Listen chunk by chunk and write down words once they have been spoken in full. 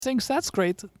Thinks that's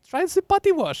great. Try the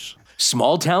body wash.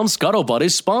 Small Town Scuttlebutt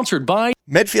is sponsored by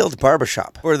Medfield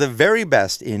Barbershop. For the very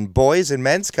best in boys and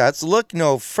men's cuts, look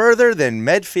no further than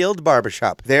Medfield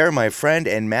Barbershop. There, my friend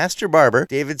and master barber,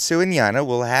 David Suinyana,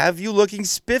 will have you looking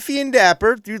spiffy and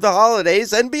dapper through the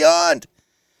holidays and beyond.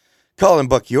 Call and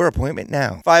book your appointment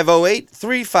now.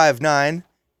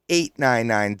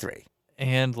 508-359-8993.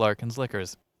 And Larkin's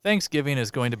Liquors. Thanksgiving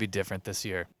is going to be different this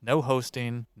year. No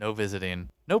hosting, no visiting.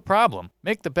 No problem.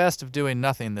 Make the best of doing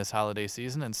nothing this holiday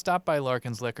season and stop by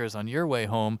Larkin's Liquors on your way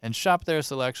home and shop their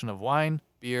selection of wine,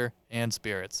 beer, and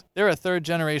spirits. They're a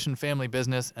third-generation family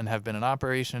business and have been in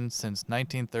operation since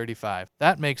 1935.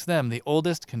 That makes them the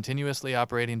oldest continuously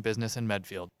operating business in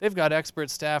Medfield. They've got expert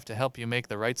staff to help you make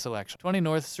the right selection. 20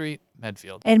 North Street,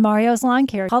 Medfield. And Mario's Lawn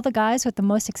Care. Call the guys with the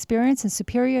most experience and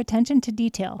superior attention to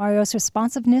detail. Mario's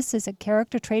responsiveness is a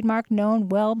character trademark known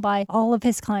well by all of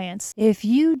his clients. If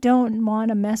you don't want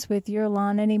to mess with your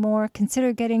lawn anymore,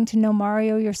 consider getting to know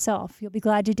Mario yourself. You'll be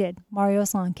glad you did.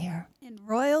 Mario's Lawn Care. And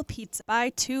Royal Pizza. Buy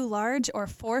 2 large or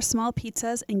 4 small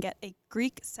pizzas and get a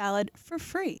Greek salad for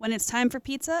free. When it's time for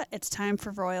pizza, it's time for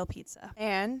Royal Pizza.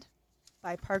 And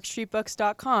by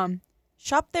ParkStreetBooks.com.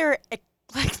 Shop their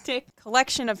eclectic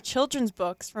collection of children's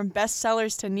books from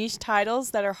bestsellers to niche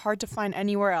titles that are hard to find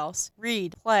anywhere else.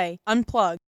 Read, play,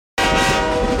 unplug.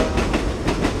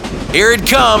 Here it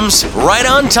comes, right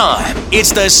on time.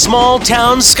 It's the Small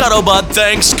Town Scuttlebutt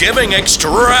Thanksgiving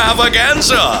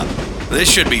Extravaganza. This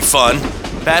should be fun.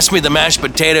 Pass me the mashed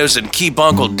potatoes and keep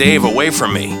Uncle Dave away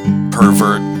from me,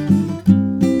 pervert.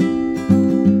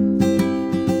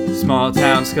 Small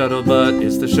Town Scuttlebutt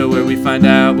is the show where we find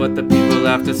out what the people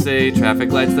have to say.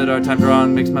 Traffic lights that are timed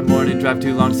wrong makes my morning drive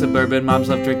too long. Suburban moms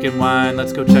love drinking wine.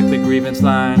 Let's go check the grievance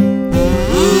line.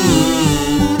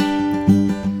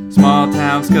 Small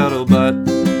Town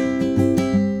Scuttlebutt.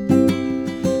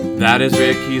 That is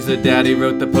Rick, he's a daddy,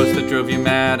 wrote the post that drove you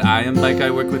mad. I am Mike,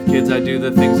 I work with kids, I do the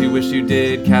things you wish you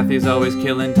did. Kathy's always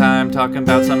killing time, talking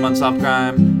about some unsolved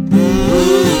crime.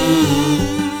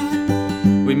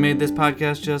 We made this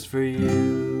podcast just for you.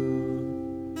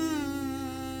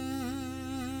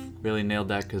 Really nailed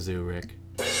that kazoo, Rick.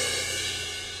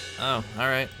 Oh,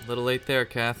 alright, a little late there,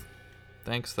 Kath.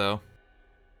 Thanks, though.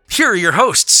 Here are your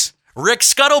hosts, Rick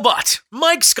Scuttlebutt,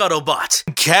 Mike Scuttlebutt,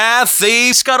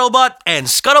 Kathy Scuttlebutt, and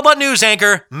Scuttlebutt News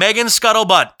anchor Megan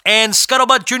Scuttlebutt, and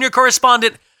Scuttlebutt Junior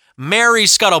correspondent Mary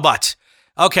Scuttlebutt.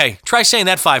 Okay, try saying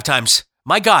that 5 times.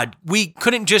 My God, we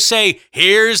couldn't just say,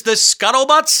 here's the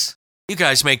Scuttlebutts? You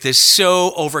guys make this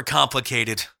so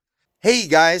overcomplicated. Hey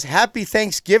guys, happy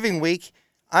Thanksgiving week.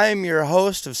 I'm your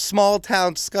host of Small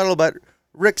Town Scuttlebutt,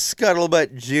 Rick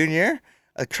Scuttlebutt Jr.,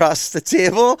 across the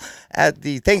table at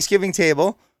the Thanksgiving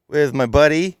table with my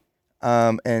buddy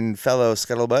and fellow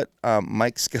Scuttlebutt,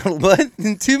 Mike Scuttlebutt.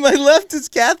 And to my left is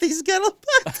Kathy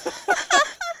Scuttlebutt.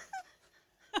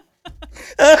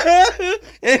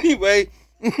 Anyway,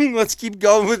 let's keep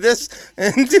going with this.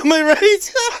 And to my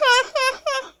right...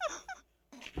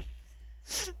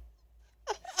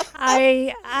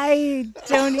 I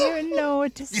don't even know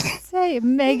what to say.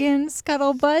 Megan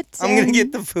Scuttlebutt. I'm going to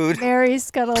get the food. Mary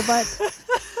Scuttlebutt.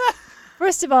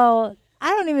 First of all, I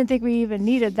don't even think we even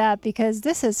needed that because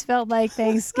this has felt like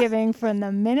Thanksgiving from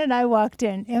the minute I walked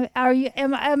in.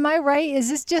 Am I right? Is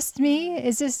this just me?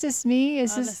 Is this just me?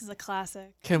 This is a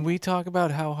classic. Can we talk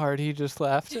about how hard he just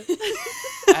laughed at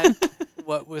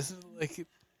what was like...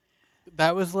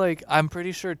 That was like, I'm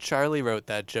pretty sure Charlie wrote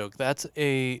that joke. That's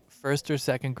a 1st or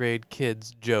 2nd grade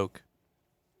kid's joke.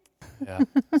 Yeah.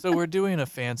 So we're doing a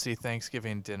fancy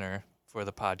Thanksgiving dinner for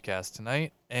the podcast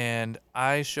tonight, and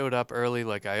I showed up early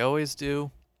like I always do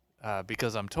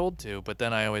because I'm told to, but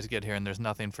then I always get here and there's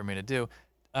nothing for me to do.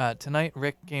 Tonight,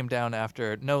 Rick came down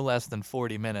after no less than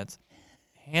 40 minutes,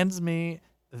 hands me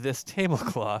this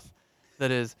tablecloth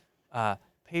that is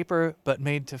paper but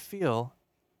made to feel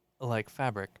like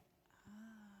fabric.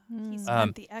 He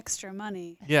spent the extra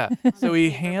money. Yeah. So he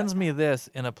hands me this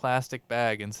in a plastic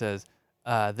bag and says,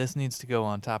 this needs to go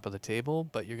on top of the table,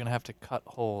 but you're going to have to cut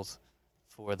holes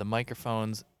for the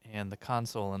microphones and the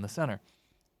console in the center.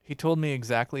 He told me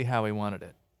exactly how he wanted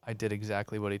it. I did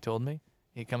exactly what he told me.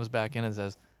 He comes back in and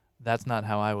says, that's not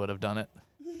how I would have done it.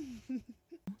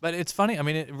 But it's funny. I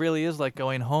mean, it really is like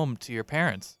going home to your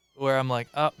parents where I'm like,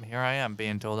 oh, here I am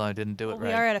being told I didn't do it right.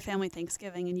 We are at a family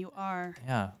Thanksgiving, and you are...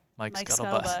 Yeah. Mike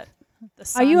Scuttlebutt.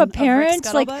 Are you a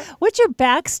parent? Like, what's your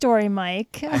backstory,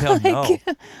 Mike? I don't know.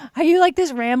 Are you like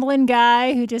this rambling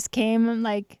guy who just came and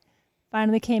like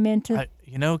finally came into?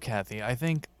 Kathy, I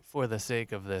think for the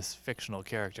sake of this fictional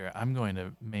character, I'm going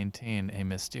to maintain a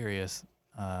mysterious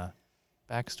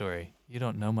backstory. You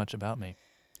don't know much about me.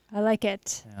 I like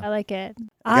it. Yeah. I like it.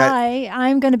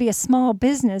 I'm going to be a small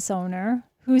business owner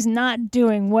who's not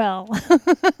doing well.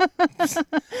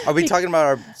 Are we talking about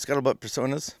our scuttlebutt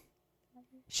personas?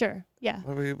 Sure. Yeah.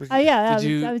 What Oh yeah. Did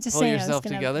you I was just pull saying. I was yourself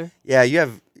gonna- together? Yeah, you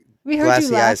have. We heard you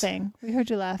glassy eyes. laughing. We heard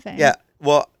you laughing. Yeah.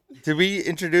 Well, did we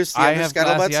introduce the I other have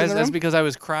scuttlebutts glassy in eyes. the That's room? because I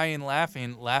was crying,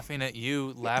 laughing at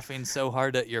you, laughing so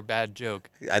hard at your bad joke.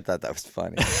 I thought that was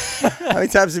funny. How many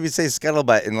times did we say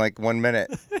scuttlebutt in like 1 minute?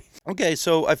 Okay,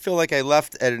 so I feel like I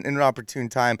left at an inopportune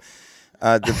time.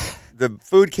 The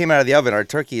food came out of the oven. Our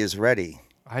turkey is ready.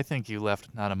 I think you left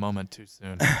not a moment too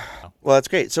soon. Well, that's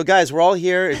great. So, guys, we're all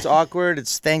here. It's awkward.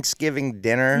 It's Thanksgiving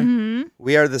dinner. Mm-hmm.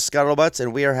 We are the Scuttlebutts,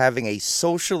 and we are having a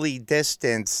socially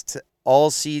distanced,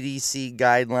 all CDC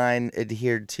guideline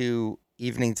adhered to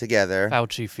evening together.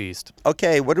 Fauci feast.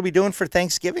 Okay, what are we doing for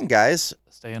Thanksgiving, guys?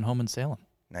 Staying home in Salem.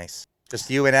 Nice. Just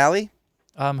you and Allie?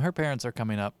 Her parents are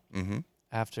coming up Mm-hmm.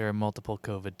 after multiple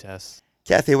COVID tests.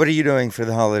 Kathy, what are you doing for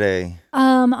the holiday?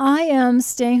 I am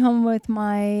staying home with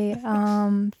my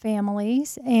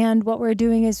families, and what we're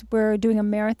doing is we're doing a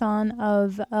marathon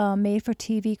of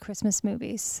made-for-TV Christmas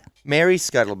movies. Mary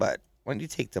Scuttlebutt, why don't you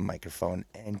take the microphone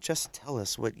and just tell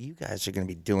us what you guys are going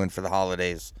to be doing for the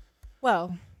holidays?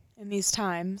 Well, in these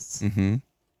times, Mm-hmm.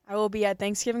 I will be at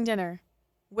Thanksgiving dinner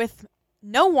with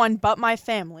no one but my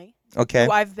family, Okay.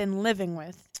 who I've been living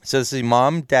with. So this is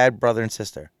mom, dad, brother, and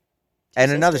sister.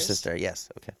 And another sisters. sister, yes.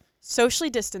 Okay. Socially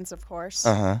distanced, of course.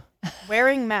 Uh-huh.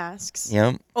 Wearing masks.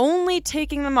 Yep. Only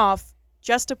taking them off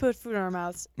just to put food in our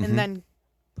mouths, Mhm. and then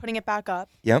putting it back up.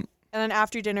 Yep. And then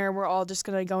after dinner, we're all just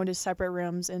going to go into separate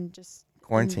rooms and just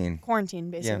Quarantine.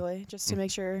 quarantine, basically, just to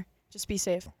make sure, just be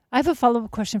safe. I have a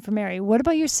follow-up question for Mary. What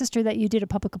about your sister that you did a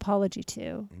public apology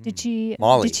to? Did she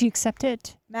Molly. Did she accept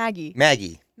it? Maggie.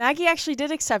 Maggie. Actually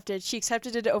did accept it. She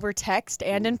accepted it over text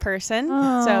and in person.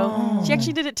 Oh. So she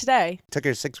actually did it today. Took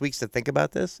her 6 weeks to think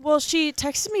about this? Well, she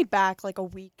texted me back like a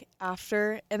week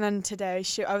after, and then today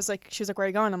she was like, where are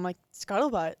you going? I'm like,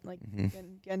 Scuttlebutt, like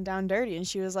getting down dirty, and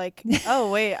she was like, oh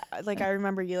wait, like I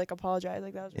remember you like apologized,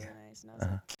 like that was really nice. And I was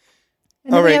like, And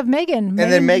then All we right. have Megan.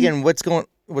 And then Megan, what's going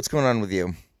on with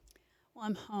you? Well,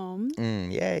 I'm home,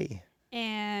 Yay.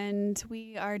 and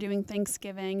we are doing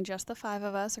Thanksgiving, just the 5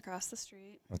 of us across the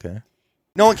street. Okay.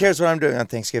 No one cares what I'm doing on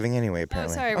Thanksgiving anyway,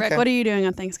 apparently. Oh, sorry, Rick. Okay. What are you doing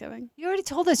on Thanksgiving? You already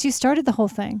told us you started the whole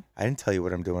thing. I didn't tell you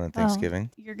what I'm doing on Thanksgiving.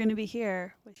 You're going to be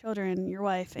here with children, your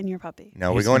wife, and your puppy.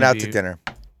 No, we're He's going gonna out to be- dinner.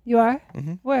 You are?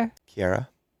 Mhm. Where? Kiara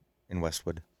in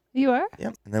Westwood. You are?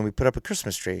 Yep. And then we put up a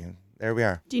Christmas tree. And there we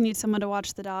are. Do you need someone to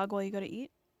watch the dog while you go to eat?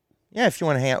 Yeah, if you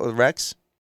want to hang out with Rex.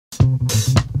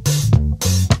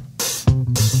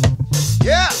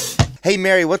 Yeah. Hey,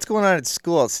 Mary, what's going on at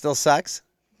school? It still sucks?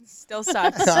 still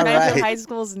sucks. All Rancho right. High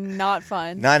School's not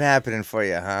fun. Not happening for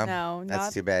you, huh? No, That's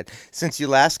not. too bad. Since you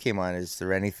last came on, is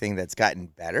there anything that's gotten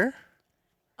better?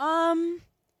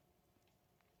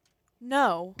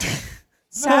 No.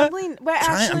 Sadly, but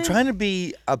actually, I'm trying to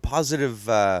be a positive.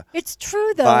 It's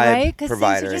true though, Vibe right? Because things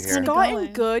provider are just here. kind it's of gotten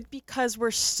going. good because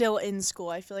we're still in school.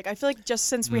 I feel like just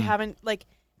since we haven't like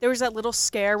there was that little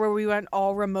scare where we went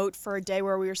all remote for a day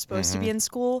where we were supposed to be in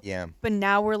school, Yeah. but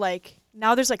now we're like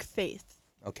there's like faith.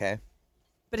 Okay.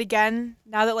 But again,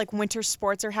 now that like winter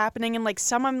sports are happening and like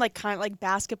some I'm like kind of like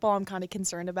basketball, I'm kind of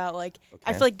concerned about. Like I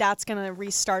Okay. feel like that's gonna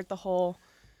restart the whole.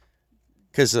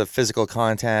 Because of physical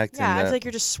contact. Yeah, I and feel like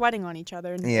you're just sweating on each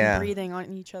other and Yeah. breathing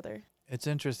on each other. It's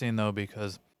interesting though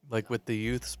because like with the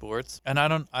youth sports, and I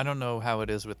don't know how it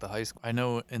is with the high school. I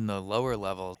know in the lower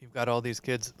level, you've got all these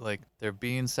kids like they're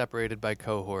being separated by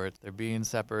cohorts, they're being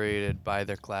separated by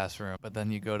their classroom. But then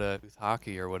you go to youth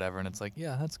hockey or whatever, and it's like,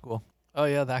 yeah, that's cool. Oh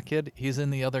yeah, that kid, he's in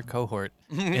the other cohort,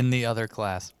 in the other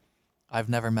class. I've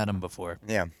never met him before.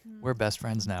 Yeah, We're best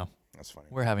friends now. that's funny.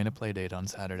 We're having a play date on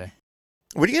Saturday.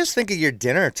 What do you guys think of your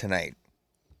dinner tonight?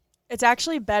 It's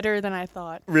actually better than I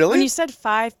thought. Really? When you said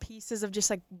 5 pieces of just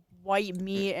like white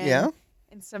meat and Yeah?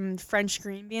 and some French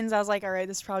green beans, I was like, all right,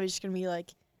 this is probably just gonna be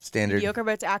like Standard. mediocre,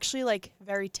 but it's actually like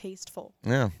very tasteful.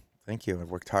 Yeah. Thank you. I've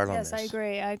worked hard on Yes, this. I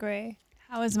agree. I agree.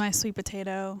 How is my sweet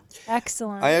potato?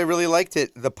 Excellent. I really liked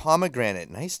it. The pomegranate.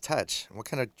 Nice touch. What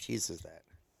kind of cheese is that?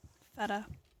 Feta.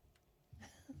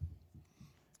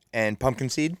 And pumpkin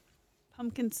seed?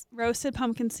 Roasted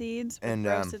pumpkin seeds with And,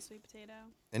 roasted sweet potato.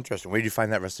 Interesting. Where did you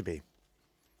find that recipe?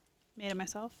 Made it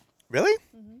myself. Really?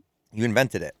 Mm-hmm. You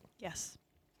invented it. Yes.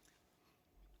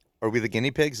 Are we the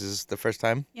guinea pigs? Is this the first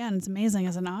time? Yeah, and it's amazing,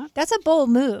 is it not? That's a bold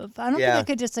move. I don't Yeah. think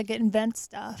I could just like invent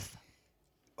stuff.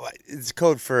 It's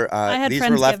code for had these were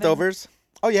Friendsgiving. leftovers?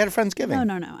 Oh, you had a Friendsgiving.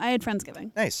 No. I had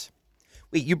Friendsgiving. Nice.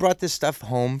 Wait, you brought this stuff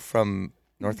home from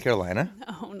North Carolina?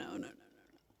 No.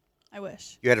 I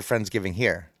wish. You had a Friendsgiving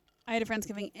here. I had a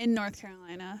Friendsgiving in North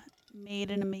Carolina,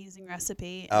 made an amazing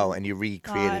recipe. Oh, and you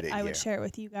recreated thought it I here. would share it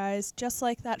with you guys, just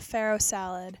like that farro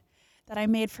salad that I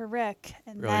made for Rick,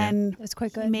 and Brilliant. then It was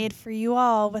quite he good. made for you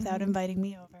all without inviting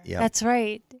me over. Yeah. That's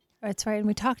right. That's right. And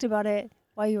we talked about it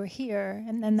while you were here,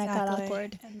 and then that got Exactly.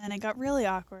 awkward. And then it got really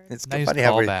awkward. It's Nice funny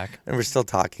how callback. we're still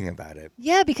talking about it.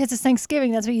 Yeah, because it's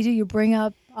Thanksgiving. That's what you do. You bring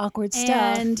up awkward stuff.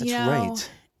 And That's you know, right.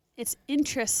 it's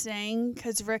interesting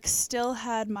because Rick still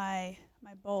had my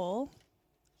bowl.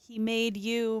 He made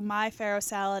you my farro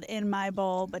salad in my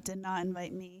bowl, but did not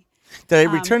invite me. Did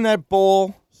I return that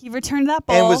bowl? He returned that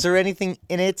bowl. And was there anything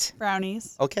in it?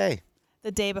 brownies Okay.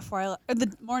 the day before or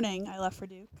the morning I left for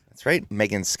Duke. That's right.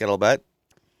 Megan Scuttlebutt.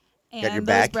 And your those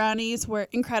back? brownies were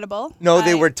incredible. No,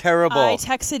 they were terrible. I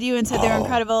texted you and said they were Oh.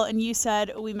 incredible, and you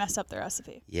said we messed up the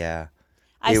recipe. Yeah.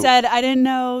 I They- said I didn't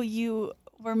know you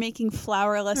were making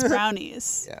flourless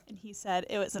brownies. Yeah. And he said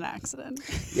it was an accident.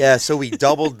 Yeah, so we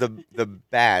doubled the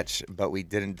batch, but we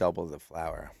didn't double the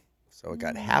flour. So it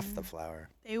got half the flour.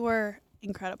 They were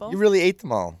incredible. You really ate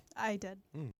them all. I did.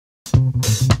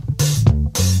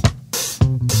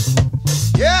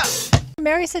 Yeah.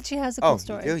 Mary said she has a cool Oh,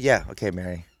 story. you do? Yeah. Okay,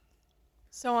 Mary.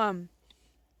 So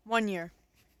 1 year.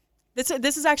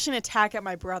 This is actually an attack at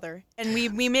my brother, and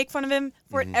we make fun of him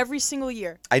for it every single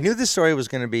year. I knew this story was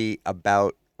going to be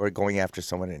about or going after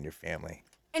someone in your family.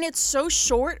 And it's so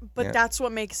short, but Yeah. that's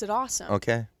what makes it awesome.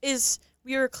 Okay. Is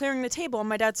we were clearing the table, and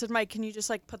my dad said, "Mike, can you just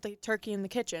like put the turkey in the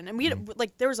kitchen?" And we had,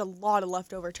 like there was a lot of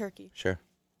leftover turkey, Sure.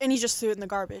 and he just threw it in the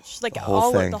garbage, like The whole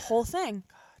all thing. of the whole thing.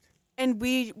 And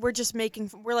we were just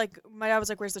we're like, my dad was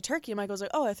like, "Where's the turkey?" And Mike was like,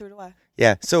 "Oh, I threw it away."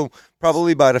 Yeah. So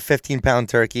probably about a 15-pound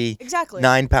turkey. Exactly.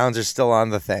 9 pounds are still on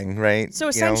the thing, right? So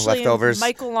You know, essentially, leftovers.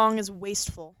 Michael Long is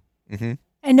wasteful. Mm-hmm.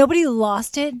 And nobody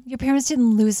lost it? Your parents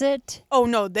didn't lose it? Oh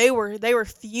no, they were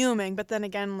fuming, but then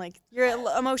again, like your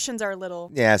emotions are a little.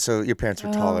 Yeah. So your parents were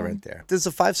Oh. tolerant there. Does the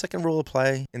 5-second rule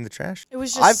apply in the trash? It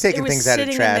was just. I've taken it was things out of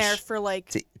sitting trash in there for like.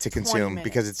 to 20 consume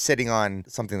because minutes. it's sitting on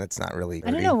something that's not really.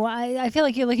 I don't dirty. know. I feel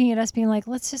like you're looking at us being like,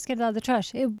 let's just get it out of the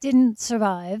trash. It didn't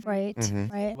survive, right?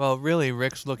 Mhm. Right? Well, really,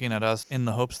 Rick's looking at us in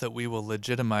the hopes that we will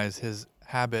legitimize his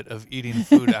habit of eating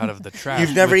food out of the trash.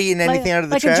 You've never which- eaten anything out of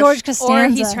the like trash? a George Costanza. Or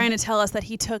he's trying to tell us that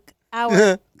he took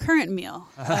our current meal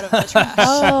out of the trash.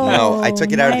 Oh, No, I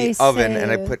took it out of the nice oven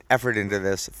and I save. put effort into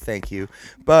this. Thank you.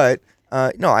 But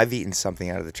no, I've eaten something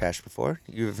out of the trash before.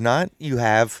 You have not? You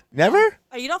have? Never?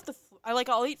 I eat off the.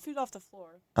 I'll eat food off the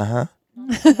floor. Uh-huh.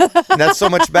 That's so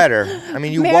much better. I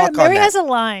mean, you Mary, walk on Mary that. has a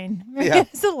line. Mary Yeah.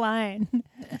 has a line.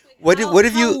 What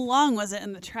have How you... long was it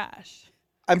in the trash?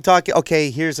 I'm talking...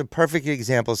 Okay, here's a perfect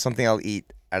example of something I'll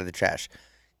eat out of the trash.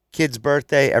 Kid's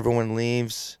birthday, everyone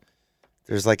leaves.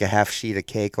 There's like a half sheet of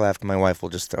cake left. My wife will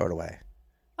just throw it away.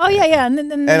 Oh, yeah. And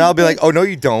then And I'll be like, oh, no,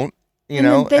 you don't. You and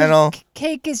know? then And I'll...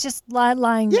 cake is just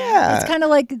lying there. Yeah. It's kind of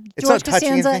like It's George not touching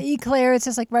Costanza, anything. eclair. It's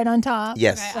just like right on top.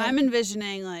 Yes. Okay, I'm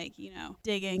envisioning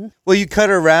digging. Well, you cut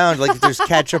it around, like if there's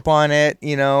ketchup on it,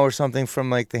 you know, or something from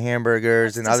like the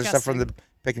hamburgers That's and other stuff from the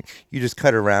picnic. You just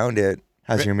cut around it.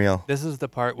 How's Rick- your meal? This is the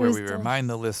part where was we delicious. remind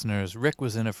the listeners Rick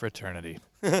was in a fraternity.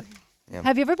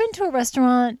 Have you ever been to a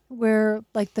restaurant where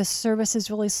like the service is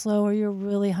really slow or you're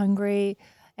really hungry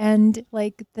and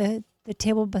like the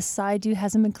table beside you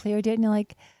hasn't been cleared yet and you're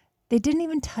like, they didn't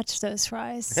even touch those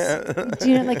fries. Do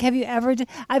you know, like, have you ever,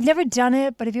 I've never done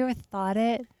it, but have you ever thought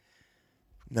it?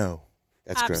 No,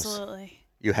 that's gross. Absolutely.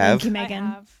 You have? Thank you, I Megan.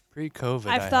 have. Pre-COVID,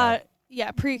 I've I thought,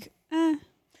 yeah, eh.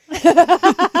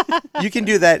 You can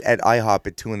do that at IHOP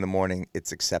at 2 a.m.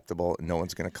 It's acceptable. No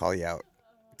one's going to call you out.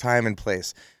 Time and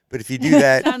place. But if you do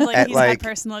that Sounds like at he's like, had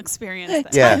personal experience there.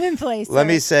 yeah, Time and place. let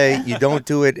me sorry. say you don't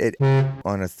do it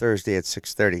on a Thursday at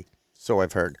 6:30. So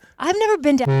I've heard. I've never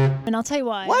been to, and I'll tell you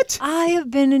why. What? I have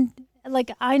been in,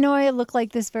 like, I know I look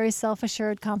like this very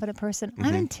self-assured, confident person.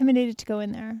 I'm intimidated to go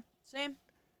in there. Same.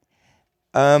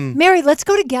 Mary, let's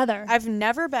go together. I've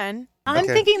never been, I'm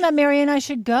Okay. thinking that Mary and I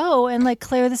should go and like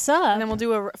clear this up. and then we'll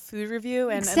do a food review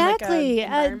and Exactly.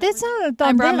 And like a That's environment not I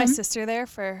on brought my them. sister there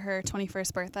for her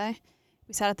 21st birthday.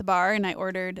 We sat at the bar and I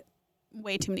ordered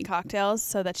way too many cocktails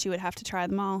so that she would have to try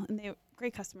them all. And they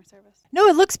great customer service. No,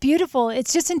 it looks beautiful.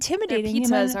 It's just Their intimidating. you know?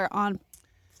 pizzas are on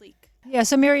fleek. Yeah,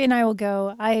 so Mary and I will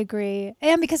go. I agree.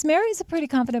 And because Mary's a pretty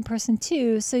confident person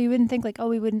too, so you wouldn't think like, oh,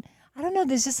 we wouldn't. I don't know.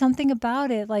 There's just something about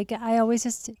it. Like I always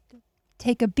just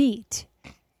take a beat.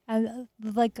 And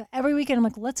like every weekend, I'm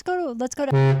like, let's go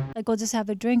to, like we'll just have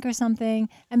a drink or something.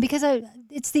 And because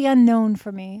it's the unknown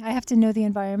for me. I have to know the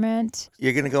environment.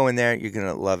 You're going to go in there. You're going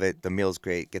to love it. The meal's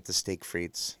great. Get the steak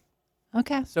frites.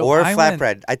 Okay. So or I went-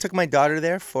 flatbread. I took my daughter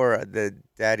there for the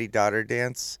daddy-daughter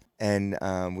dance, and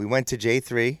we went to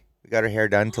J3. We got her hair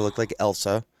done to look like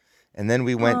Elsa, and then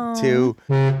we went to,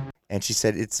 And she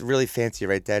said, "It's really fancy,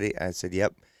 right, Daddy?" I said,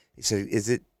 "Yep." He said, "Is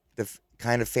it the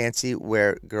kind of fancy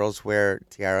where girls wear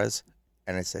tiaras?"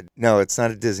 And I said, "No, it's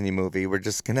not a Disney movie. We're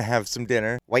just going to have some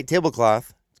dinner. White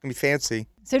tablecloth. It's going to be fancy."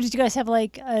 So did you guys have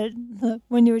like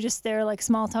when you were just there, like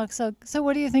small talk? So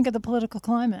what do you think of the political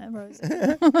climate, Rose?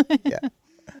 Yeah.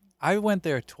 I went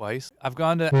there twice. I've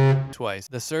gone to twice.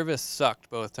 The service sucked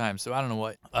both times, so I don't know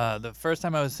what. The first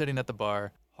time I was sitting at the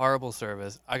bar, horrible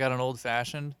service. I got an old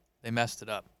fashioned. They messed it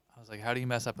up. I was like, how do you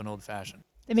mess up an old fashioned?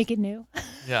 They make it new.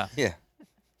 Yeah. Yeah.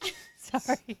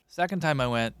 Sorry. Second time I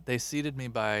went, they seated me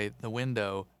by the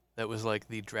window that was like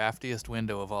the draftiest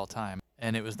window of all time.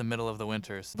 And it was the middle of the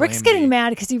winter. so Rick's blamed getting me. mad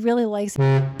because he really likes it.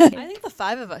 I think the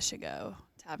 5 of us should go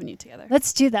to Avenue together.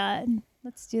 Let's do that.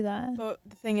 Let's do that. But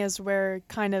the thing is, we're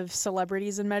kind of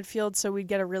celebrities in Medfield, so we'd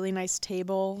get a really nice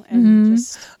table and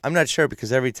just. I'm not sure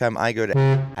because every time I go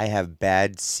to, I have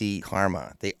bad seat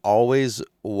karma. They always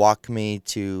walk me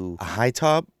to a high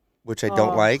top, which I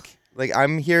don't Oh. like. Like,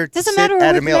 I'm here to Doesn't sit matter. at We're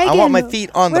a with meal. I want my Megan. feet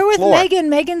on We're the with floor. Megan.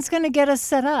 Megan's gonna get us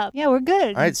set up. Yeah, we're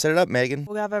good. All right, set it up, Megan.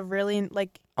 We'll have a really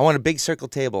I want a big circle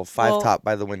table, 5 Well, top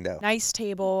by the window. nice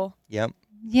table. Yep.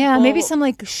 Yeah, maybe Well- some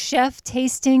like chef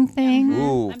tasting thing.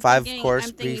 Ooh, I'm 5 thinking, course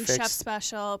I'm thinking chef prefix.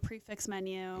 special, prefix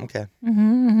menu. Okay, You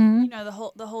know,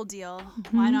 the whole deal.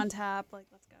 Wine on tap. Like,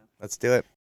 let's go. let's do it.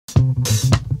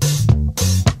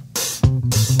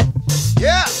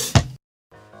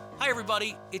 Hi,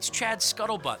 everybody. It's Chad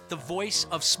Scuttlebutt, the voice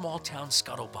of Small Town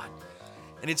Scuttlebutt.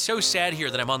 And it's so sad here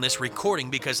that I'm on this recording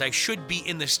because I should be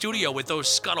in the studio with those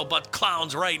Scuttlebutt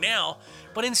clowns right now.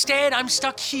 But instead, I'm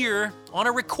stuck here on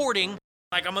a recording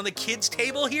like I'm on the kids'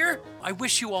 table here. I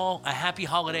wish you all a happy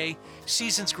holiday,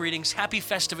 season's greetings, happy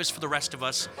Festivus for the rest of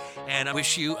us. And I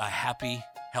wish you a happy,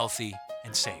 healthy,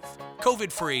 and safe,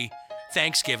 COVID-free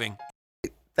Thanksgiving.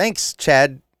 Thanks,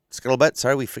 Chad Scuttlebutt.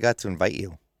 Sorry we forgot to invite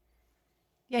you.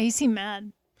 Yeah, he seemed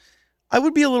mad. I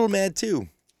would be a little mad too.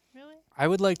 Really? I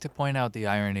would like to point out the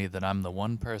irony that I'm the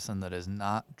one person that is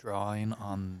not drawing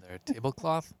on their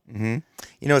tablecloth. Mm-hmm.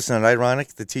 You know, it's not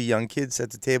ironic. The 2 young kids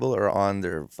at the table are on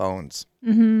their phones.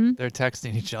 Mm-hmm. They're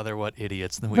texting each other what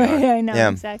idiots we Right, are. I know Yeah.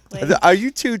 exactly. Are you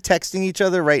 2 texting each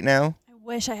other right now? I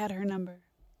wish I had her number.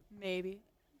 Maybe.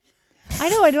 I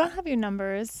know. I don't have your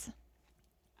numbers.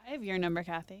 I have your number,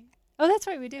 Kathy. Oh, that's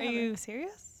right. We do. Are have you it.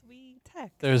 serious? We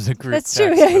text. There's a group That's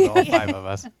text true, yeah, with all yeah. 5 of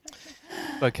us.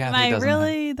 But Kathy Am I doesn't have-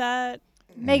 really that?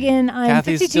 Megan, I'm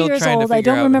Kathy's 52 still years trying to old. I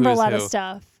figure don't out remember a who's lot of who.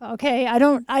 stuff. Okay, I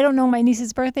don't know my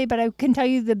niece's birthday, but I can tell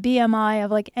you the BMI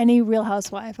of like any Real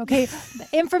Housewife. Okay, the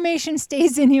information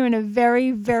stays in here in a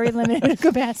very, very limited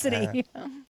capacity.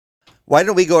 Why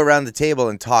don't we go around the table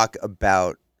and talk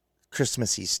about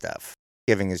Christmassy stuff?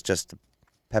 Giving is just a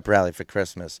pep rally for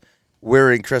Christmas.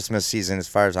 We're in Christmas season as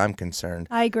far as I'm concerned.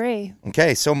 I agree.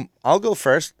 Okay, so I'll go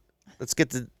first. Let's get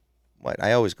to what?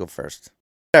 I always go first.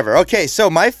 Whatever. Okay, so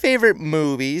my favorite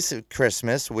movies at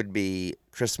Christmas would be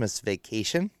Christmas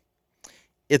Vacation,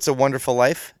 It's a Wonderful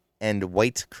Life, and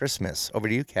White Christmas. Over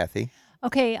to you, Kathy.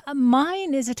 Okay,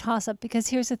 mine is a toss-up because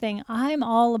here's the thing. I'm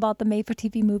all about the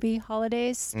made-for-TV movie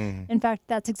holidays. In fact,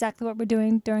 that's exactly what we're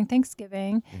doing during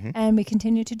Thanksgiving, and we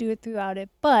continue to do it throughout it.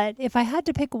 But if I had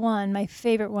to pick one, my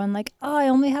favorite one, like, oh, I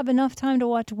only have enough time to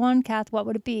watch one, Kath, what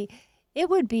would it be? It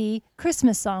would be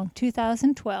Christmas Song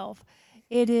 2012.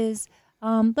 It is,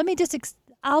 I'll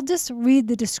just read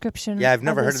the description. Yeah, I've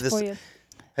never heard of this. for you.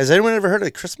 Has anyone ever heard of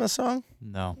a Christmas song?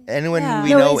 No. Anyone Yeah. we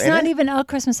No, know it's in not it? even a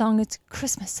Christmas song. It's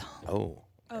Christmas Song. Oh.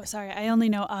 Oh, sorry. I only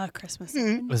know Christmas.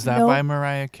 Was that Nope. by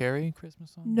Mariah Carey,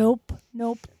 Christmas song? Nope.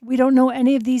 We don't know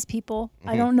any of these people. Mm-hmm.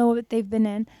 I don't know what they've been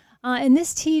in. In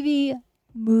this TV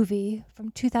movie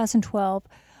from 2012,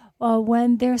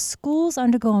 when their schools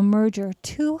undergo a merger,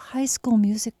 2 high school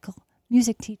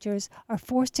music teachers are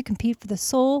forced to compete for the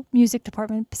sole music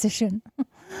department position.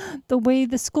 The way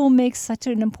the school makes such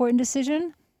an important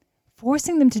decision,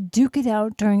 forcing them to duke it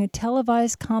out during a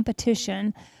televised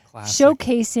competition, Classic.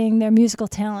 showcasing their musical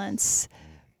talents,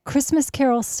 Christmas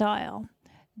Carol style.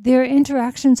 Their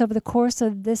interactions over the course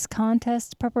of this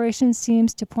contest preparation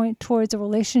seems to point towards a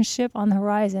relationship on the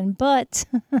horizon. But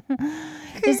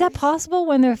is that possible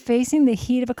when they're facing the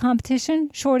heat of a competition?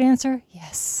 Short answer,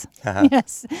 yes.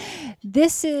 Yes.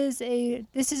 This is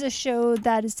a show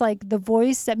that is like The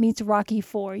Voice that meets Rocky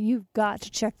IV. You've got to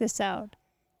check this out.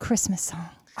 Christmas Song.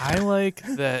 I like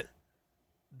that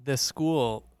the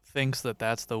school thinks that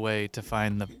that's the way to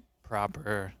find the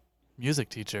proper music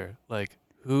teacher. Like,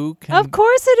 who can Of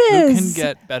course it who is. can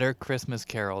get better Christmas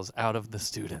carols out of the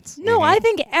students. No, I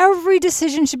think every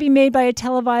decision should be made by a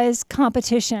televised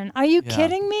competition. Are you Yeah.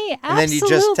 kidding me? And then Absolutely.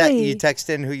 you just you text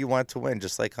in who you want to win,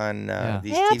 just like on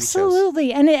these TV shows.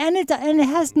 Absolutely, and it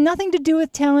has nothing to do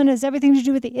with talent. It has everything to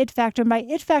do with the it factor. And by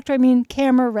it factor, I mean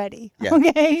camera ready. Yeah,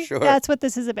 Okay, sure. that's what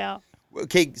this is about.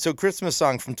 Okay, so Christmas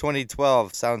song from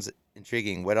 2012 sounds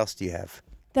intriguing. What else do you have?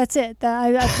 That's it.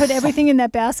 I put everything in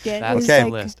that basket. It That's was Okay. the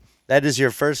like- list. That is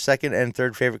your first, second, and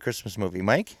third favorite Christmas movie.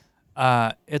 Mike?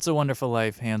 It's a Wonderful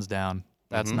Life, hands down.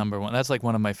 That's number one. That's like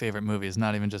one of my favorite movies,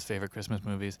 not even just favorite Christmas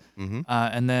movies.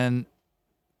 And then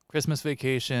Christmas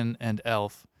Vacation and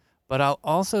Elf. But I'll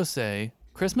also say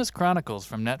Christmas Chronicles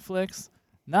from Netflix.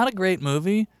 Not a great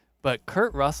movie, but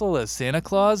Kurt Russell as Santa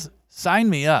Claus, sign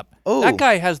me up. Oh. That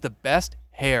guy has the best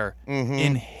hair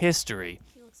in history.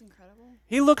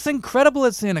 He looks incredible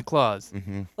as Santa Claus.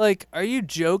 Like, are you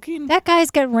joking? that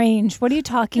guy's got range. What are you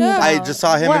talking Yeah. about? I just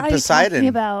saw him what in are you Poseidon. talking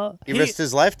about? He risked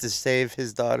his life to save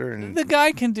his daughter. And The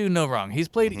guy can do no wrong. He's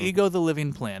played Ego the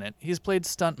Living Planet. He's played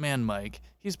Stuntman Mike.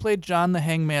 He's played John the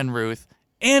Hangman Ruth.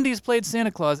 And he's played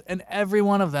Santa Claus. And every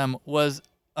one of them was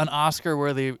an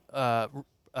Oscar-worthy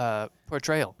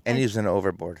portrayal. and he's an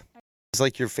overboard. He's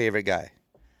like your favorite guy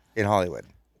in Hollywood.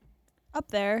 Up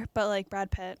there, but like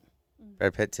Brad Pitt.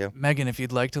 Brad Pitt, too. Megan, if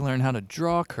you'd like to learn how to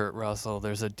draw Kurt Russell,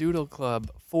 there's a Doodle Club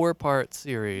 4-part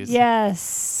series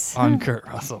Yes. on Kurt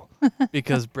Russell.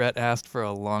 Because Brett asked for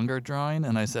a longer drawing,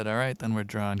 and I said, all right, then we're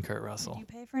drawing Kurt Russell. You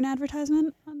pay for an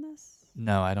advertisement on this?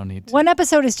 No, I don't need to. One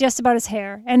episode is just about his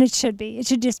hair, and it should be. It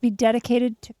should just be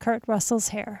dedicated to Kurt Russell's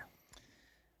hair.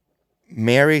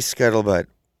 Mary Scuttlebutt.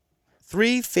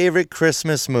 3 favorite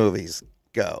Christmas movies.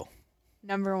 Go.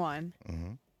 Number 1,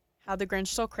 How the Grinch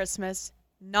Stole Christmas,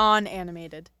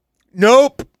 non-animated.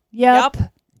 Nope. Yep.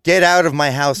 Get out of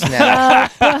my house now.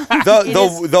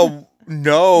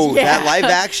 No, Yeah. that live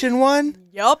action one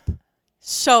Yup.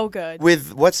 So good.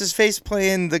 with what's his face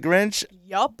playing the Grinch?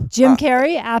 Yup. Jim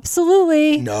Carrey,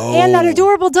 absolutely. No. And that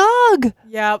adorable dog.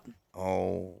 Yep.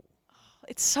 Oh,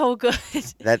 It's so good.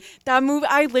 that That movie,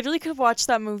 I literally could watch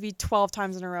that movie 12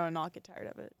 times in a row and not get tired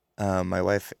of it. my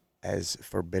wife has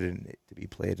forbidden it to be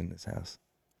played in this house.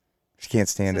 She can't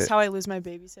stand This it. is how I lose my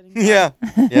babysitting. Yeah,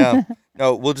 yeah.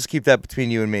 No, we'll just keep that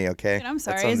between you and me, okay? Wait, I'm That's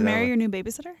sorry. Is something Mary else. your new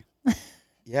babysitter?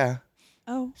 Yeah,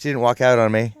 Oh. she didn't walk out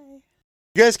on me.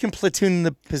 You guys can platoon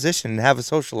the position and have a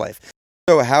social life.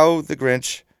 So, how the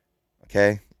Grinch?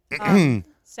 Okay, Santa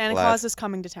Glad. Claus is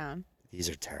coming to town. these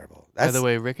are terrible. By the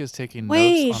way, Rick is taking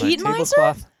Wait, notes on a Heat Miser?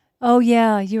 tablecloth. Oh,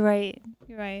 yeah, you're right.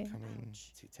 You're right. coming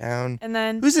to town. And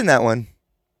then Who's in that one?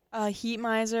 Heat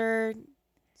Miser.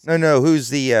 No. Who's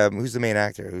the main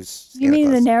actor? Who's You Santa mean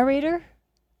the Claus? narrator?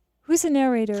 Who's the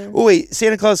narrator? Oh wait,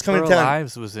 Santa Claus coming Burl to town.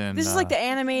 Ives was in. This is like the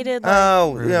animated. Like,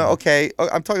 Oh, Really? yeah, okay. Oh,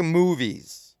 I'm talking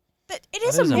movies. it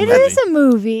is That a is a movie. It movie. is a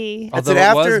movie. That's Although an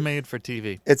it after- was made for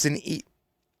TV. It's an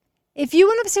If you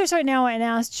went upstairs right now and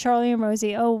asked Charlie and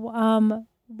Rosie,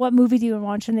 what movie do you want to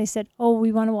watch? And they said,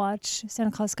 we want to watch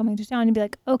Santa Claus Coming to Town. You'd be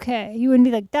like, okay. You wouldn't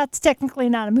be like, that's technically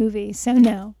not a movie, so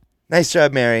no. Nice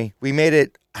job, Mary. We made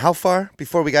it how far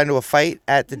before we got into a fight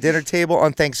at the dinner table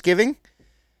on Thanksgiving?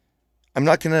 I'm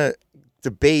not going to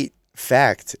debate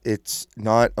fact. It's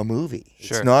not a movie.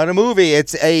 Sure. It's not a movie.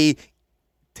 It's a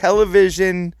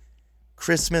television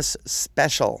Christmas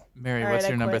special. Mary, All right, what's I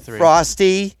your number quit. 3?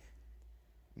 Frosty,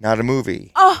 not a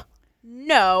movie. Oh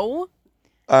no!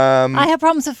 I have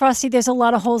problems with Frosty. There's a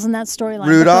lot of holes in that storyline. but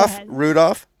go Rudolph, ahead.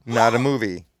 Rudolph, not a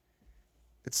movie.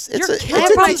 It's You're a killing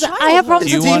it's a my t- childhood. I have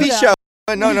problems it's a Do you with TV want- show.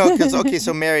 No, because okay,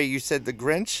 so Mary, you said the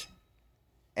Grinch,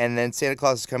 and then Santa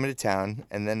Claus is coming to town,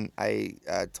 and then I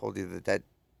told you that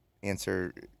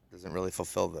answer doesn't really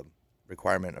fulfill the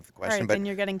requirement of the All question. right, But then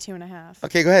you're getting 2.5.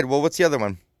 okay, go ahead. Well, what's the other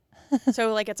one?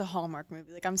 So like it's a Hallmark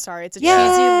movie. Like I'm sorry, it's a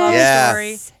Yes. cheesy love Yeah.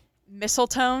 story.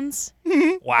 Mistletones.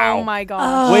 Wow. Oh my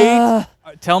gosh.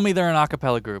 Wait. Tell me they're an a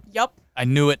cappella group. Yup. I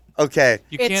knew it. Okay,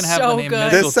 You It's can't have so the name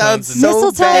good. this sounds Mistletones and-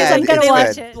 so Mistletones, bad. I'm gonna it's watch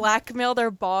good. it. Blackmail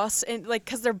their boss and like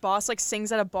because their boss like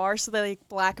sings at a bar, so they like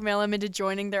blackmail him into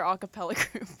joining their a cappella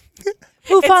group.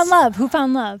 Who found It's- love? Who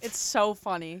found love? It's so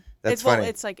funny. That's it's, well, funny.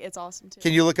 it's like it's awesome too.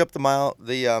 Can you look up the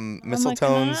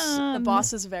Mistletones? The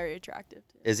boss is very attractive.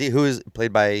 Too. Is he who is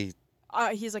played by?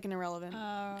 He's like an irrelevant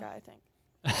guy, I think.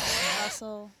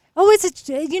 Russell. Oh, it's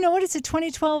a. You know what? It's a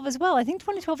 2012 as well. I think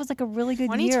 2012 was like a really good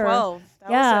year. 2012.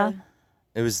 That Yeah. Was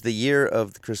It was the year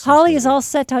of the Christmas. Holly is movie. all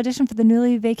set to audition for the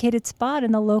newly vacated spot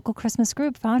in the local Christmas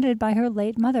group founded by her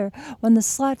late mother. When the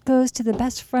slot goes to the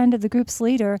best friend of the group's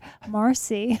leader,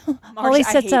 Marcy, Holly I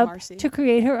sets hate out Marcy. to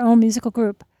create her own musical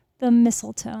group, the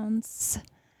Mistletones.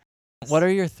 What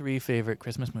are your 3 favorite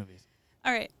Christmas movies?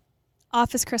 All right.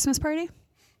 Office Christmas Party.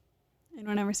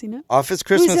 Anyone ever seen it? Office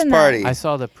Christmas in that? Party. I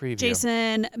saw the preview.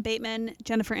 Jason Bateman,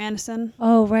 Jennifer Aniston.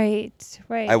 Oh, right.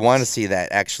 I want to see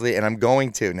that actually, and I'm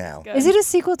going to now. Good. Is it a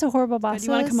sequel to Horrible Good. Bosses?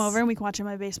 You want to come over and we can watch it in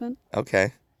my basement?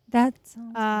 Okay. That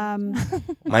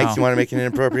Mike, Wow. you want to make an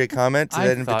inappropriate comment to I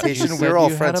that thought you invitation? said We're all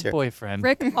you friends had a here. boyfriend.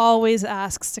 Rick always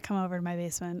asks to come over to my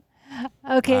basement.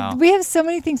 Okay, Wow. we have so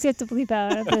many things we have to bleep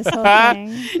out of this whole thing.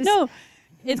 Just- No,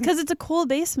 it's because it's a cool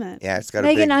basement. Yeah, it's got a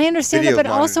Megan, big I understand that, video but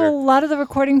also a monitor. lot of the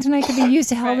recording tonight could be used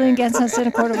to held against us in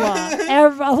a court of law.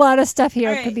 A lot of stuff here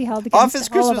Alright. could be held against Office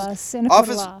all of Christmas- us in a court of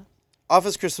Office- law.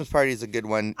 Office Christmas Party is a good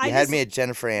one. I You had just- me at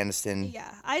Jennifer Aniston. Yeah,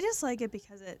 I just like it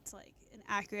because it's like an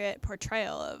accurate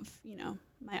portrayal of,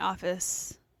 my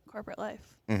office corporate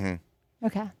life. Mm-hmm.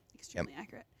 Okay. Extremely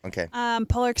accurate. Okay.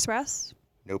 Polar Express.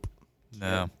 Nope.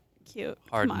 No. Cute.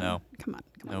 Hard Come on. no. Come on.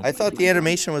 Come on. Nope. I thought the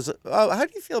animation was. Oh, how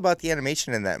do you feel about the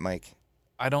animation in that, Mike?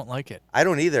 I don't like it. I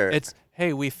don't either. It's,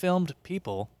 hey, we filmed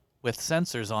people with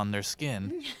sensors on their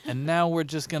skin, and now we're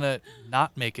just going to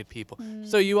not make it people.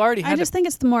 So you already I had just think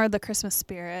it's more of the Christmas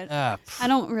spirit. Ah, I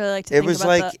don't really like to It think was about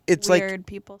like- the it's like- weird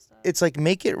people stuff. It's like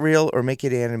make it real or make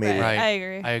it animated. Right. I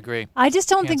agree. I agree. I just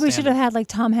don't Can't think we stand should have it. had like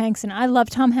Tom Hanks, and I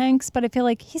love Tom Hanks, but I feel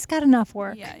like he's got enough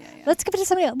work. Yeah. Let's give it to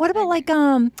somebody else. What about like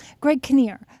Greg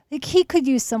Kinnear? Like he could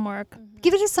use some work.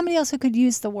 Give it to somebody else who could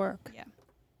use the work. Yeah.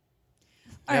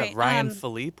 Yeah, All right, Ryan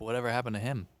Philippe, whatever happened to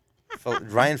him?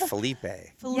 Ryan Felipe.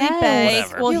 Felipe. Yes.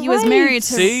 Whatever. Well, You're he was right. married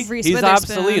to See? Reese He's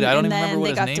Witherspoon. obsolete. I don't and even remember then what they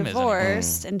his got name is anymore.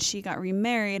 divorced, and she got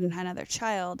remarried and had another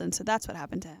child, and so that's what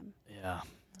happened to him. Yeah.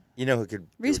 You know who could?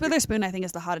 Reese Witherspoon, I think,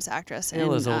 is the hottest actress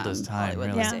Still in as old as time, Hollywood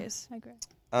really. these Yeah. days. I agree.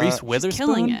 Reese Witherspoon?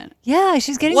 Killing it. Yeah,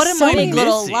 she's getting What am so I many Big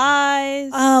Little missing?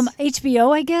 Lies.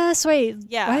 HBO, I guess. Wait.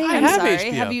 yeah, Right? I'm I have sorry.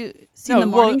 HBO. Have you seen No, The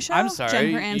Morning well, Show? I'm sorry, Jennifer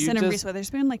you Aniston and just- Reese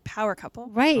Witherspoon, like power couple.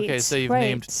 Right. Okay, so you've right.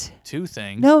 named two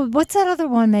things. No, what's that other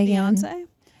one, Megan? Beyonce.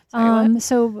 Sorry,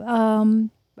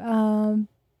 what?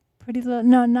 Pretty little.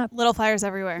 No, not Little Fires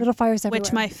Everywhere. Little Fires Everywhere.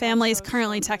 Which my family is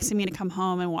currently texting me to come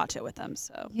home and watch it with them.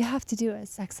 So You have to do it.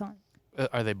 It's excellent.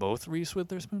 Are they both Reese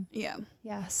Witherspoon? yeah.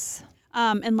 Yes.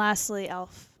 And lastly,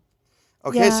 Elf.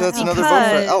 Okay, Yeah, so that's another vote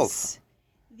for Elf. Because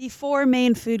the four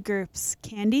main food groups: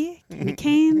 candy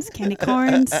canes, candy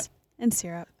corns, and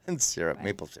syrup. And syrup,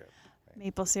 maple syrup.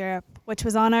 Maple syrup, which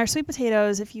was on our sweet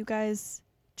potatoes. If you guys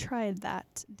tried that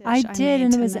dish, I did, made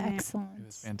and it was tonight. excellent. It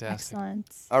was fantastic. Excellent.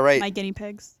 All right. My guinea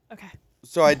pigs. Okay.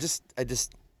 So I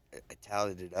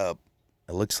tallied it up.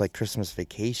 It looks like Christmas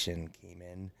Vacation came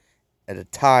in at a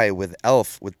tie with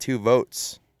Elf with 2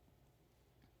 votes.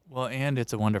 Well, and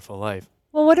It's a Wonderful Life.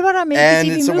 Well, what about our Maybe And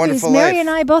TV It's a movies? Wonderful Mary Life. and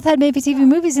I both had Maybe TV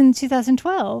movies in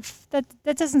 2012. That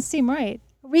doesn't seem right.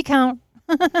 Recount.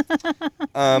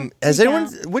 Has anyone?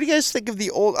 What do you guys think of the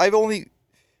old?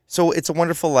 So It's a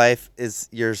Wonderful Life is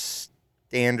your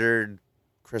standard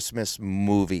Christmas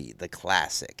movie, the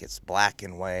classic. It's black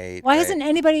and white. Why right? hasn't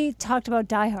anybody talked about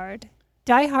Die Hard?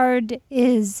 Die Hard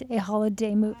is a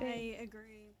holiday movie. I agree.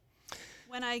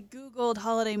 When I Googled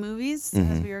holiday movies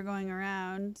Mm-hmm. as we were going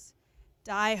around,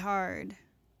 Die Hard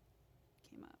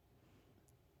came up.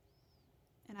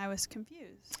 And I was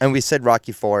confused. And we said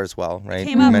Rocky 4 as well, right?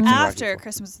 Came We up mentioned Rocky after 4.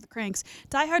 Christmas of the Cranks.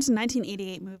 Die Hard's a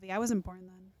 1988 movie. I wasn't born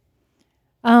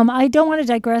then. I don't want to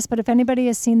digress, but if anybody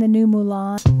has seen the new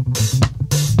Mulan,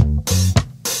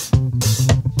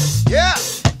 Yeah!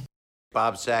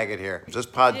 Bob Saget here. This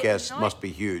podcast must be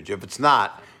huge. If it's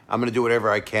not, I'm going to do whatever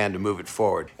I can to move it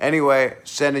forward. Anyway,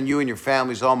 sending you and your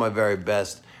families all my very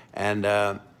best. And,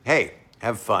 hey,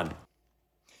 have fun.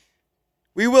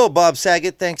 We will, Bob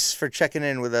Saget. Thanks for checking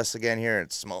in with us again here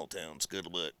at Small Town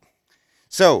Scuttlebutt.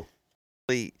 So,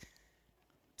 we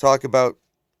talk about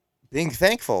being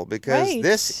thankful because Right.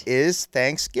 this is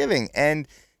Thanksgiving. And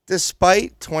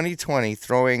despite 2020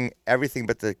 throwing everything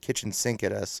but the kitchen sink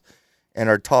at us and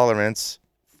our tolerance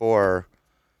for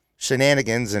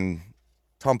shenanigans and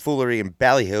tomfoolery and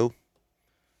ballyhoo,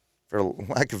 for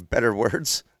lack of better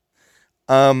words,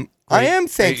 I am Great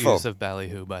thankful. use of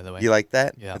ballyhoo, by the way. You like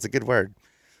that? Yeah. That's a good word.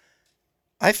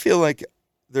 I feel like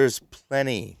there's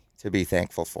plenty to be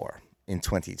thankful for in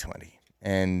 2020.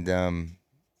 And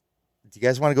do you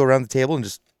guys want to go around the table and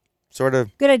just sort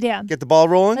of good idea. get the ball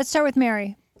rolling? Let's start with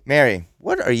Mary. Mary,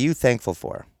 what are you thankful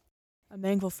for? I'm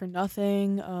thankful for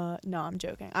nothing. No, I'm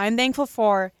joking. I'm thankful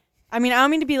for, I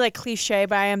don't mean to be like cliche,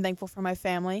 but I am thankful for my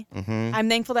family. Mm-hmm. I'm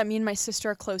thankful that me and my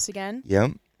sister are close again.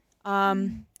 Yep.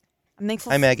 I'm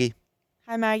thankful. Hi, Maggie.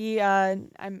 Hi, Maggie.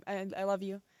 I love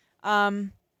you.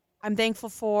 I'm thankful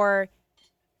for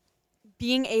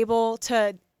being able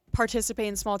to participate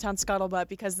in Small Town Scuttlebutt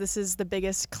because this is the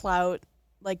biggest clout,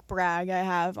 like, brag I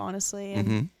have, honestly. And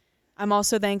Mm-hmm. I'm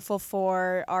also thankful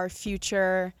for our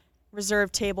future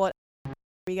reserved table.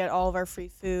 We get all of our free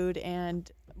food and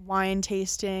wine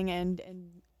tasting and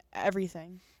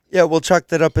everything. Yeah, we'll chalk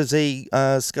that up as a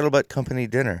Scuttlebutt Company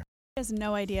dinner. She has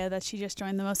no idea that she just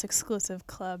joined the most exclusive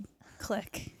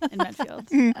clique in Medfield.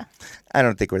 I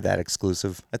don't think we're that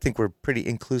exclusive. I think we're pretty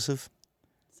inclusive.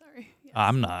 Sorry. Yes.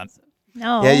 I'm not.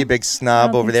 No. Yeah, you big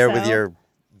snob don't over think there with so. your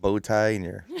bow tie and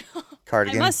your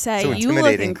cardigan. I must say, so you look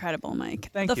intimidating. incredible, Mike.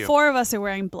 Thank the you. four of us are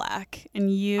wearing black,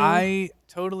 and you. I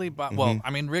totally bought. Well, Mhm. I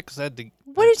mean, Rick said to.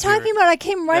 What are you talking about? I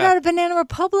came right Yeah. out of Banana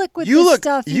Republic with You this look,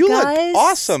 stuff, you guys. look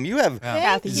awesome. You have Yeah.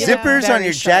 Kathy, you zippers look on very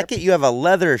your sharp. jacket. You have a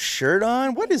leather shirt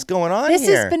on. What is going on This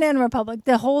here? is Banana Republic.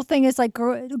 The whole thing is like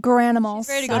Garanimals. She's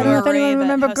ready to go I to don't know a if anyone rave at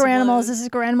remember House of Garanimals. Blues. This is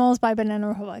Garanimals by Banana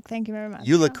Republic. Thank you very much.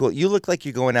 You look cool. You look like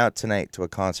you're going out tonight to a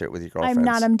concert with your girlfriends. I'm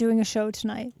not. I'm doing a show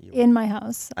tonight You in my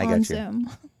house I on got you. Zoom.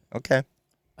 Okay.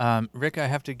 Rick, I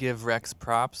have to give Rex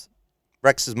props.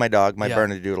 Rex is my dog, my Yeah.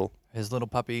 Bernedoodle. His little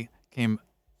puppy came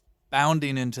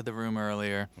bounding into the room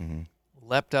earlier, Mhm.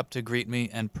 leapt up to greet me,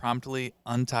 and promptly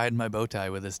untied my bow tie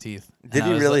with his teeth. And Did I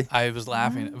he was really? I was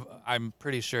laughing. I'm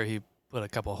pretty sure he put a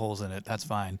couple holes in it. That's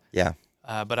fine. Yeah.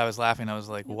 But I was laughing. I was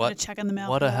like, You "What? better check in the mail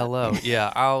What for a that. hello!"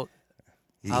 Yeah, I'll.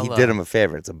 He I'll, did him a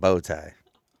favor. It's a bow tie.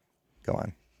 Go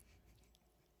on.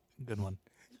 Good one.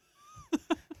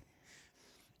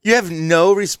 You have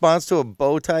no response to a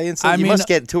bow tie incident? I You mean, must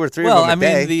get 2 or 3 Well, of them I a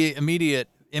mean, day. the immediate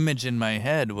image in my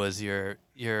head was you're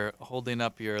holding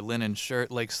up your linen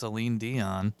shirt like Celine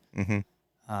Dion.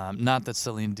 Mm-hmm. Not that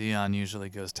Celine Dion usually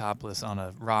goes topless on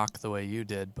a rock the way you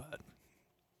did, but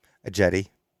A jetty.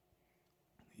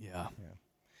 yeah.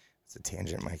 It's a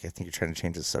tangent, Mike. I think you're trying to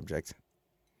change the subject.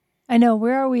 I know.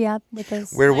 Where are we at with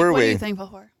this? Where Mike, were what are we? you thankful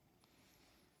for?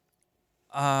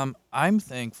 I'm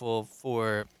thankful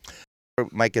for.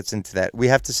 Mike gets into that. We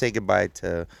have to say goodbye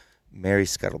to Mary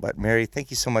Scuttlebutt. Mary, thank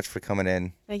you so much for coming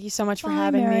in. Thank you so much for Bye,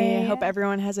 having me. I Mary. hope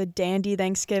everyone has a dandy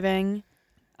Thanksgiving.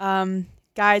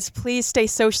 Guys, please stay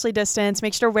socially distanced.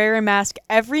 Make sure to wear a mask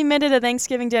every minute of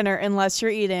Thanksgiving dinner unless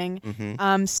you're eating.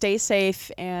 Mm-hmm. Stay safe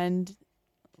and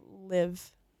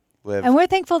live. Liv. And we're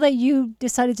thankful that you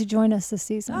decided to join us this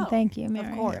season. Oh, Thank you, Mary.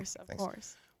 Of course, Yeah, of thanks.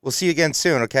 course. We'll see you again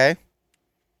soon, okay?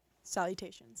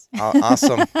 Salutations.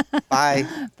 Awesome. Bye.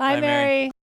 Bye, Bye,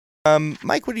 Mary. Mary.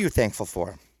 Mike, what are you thankful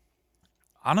for?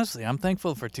 Honestly, I'm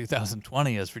thankful for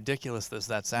 2020, as ridiculous as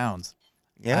that sounds.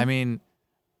 Yeah. I mean,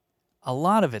 a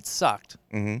lot of it sucked,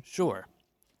 Mm-hmm. sure.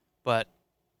 But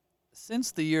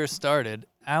since the year started,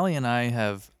 Allie and I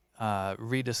have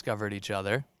rediscovered each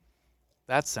other.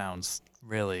 That sounds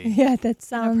really Yeah, that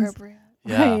sounds Inappropriate.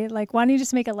 yeah. right. Like, why don't you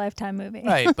just make a Lifetime movie?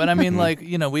 Right, but I mean, like,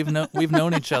 you know, we've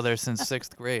known each other since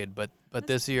 6th grade, but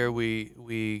this year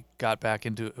we got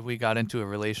into a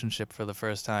relationship for the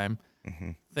first time.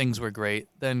 Mm-hmm. Things were great.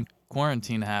 Then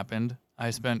quarantine happened. I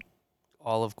spent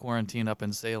all of quarantine up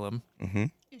in Salem. Mm-hmm.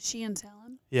 Is she in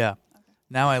Salem? Yeah.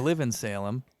 Now I live in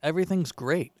Salem. Everything's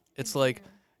great. It's like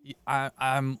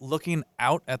I'm looking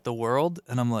out at the world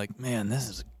and I'm like, man, this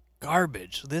is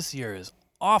garbage. This year is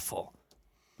awful.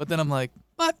 But then I'm like,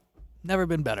 but never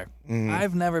been better. Mhm.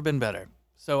 I've never been better.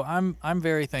 So I'm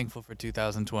very thankful for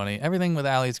 2020. Everything with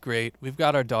Allie's great. We've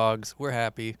got our dogs. We're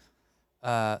happy.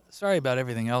 Sorry about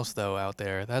everything else though out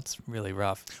there. That's really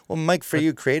rough. Well, Mike, for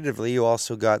you creatively, you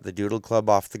also got the Doodle Club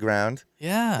off the ground.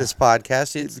 Yeah. This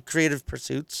podcast, it's creative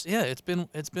pursuits. Yeah, it's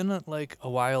been like a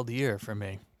wild year for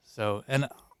me. So, and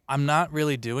I'm not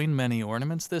really doing many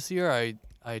ornaments this year.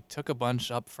 I took a bunch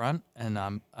up front, and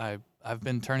I've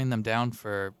been turning them down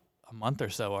for a month or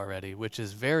so already, which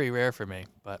is very rare for me.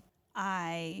 But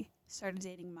I started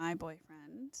dating my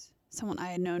boyfriend, someone I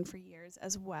had known for years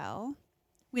as well.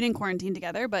 We didn't quarantine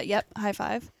together, but yep, high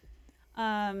five.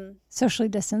 Socially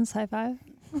distanced, high five.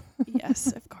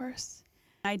 Yes, of course.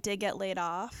 I did get laid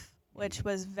off, which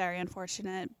was very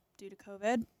unfortunate due to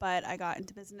COVID, but I got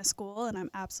into business school and I'm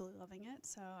absolutely loving it.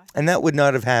 So And that would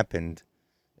not have happened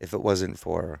if it wasn't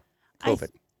for COVID.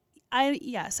 I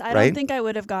Right? don't think I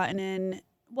would have gotten in.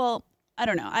 Well, I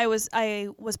don't know. I was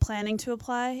planning to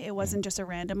apply. It wasn't just a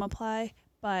random apply,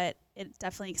 but it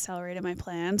definitely accelerated my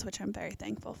plans, which I'm very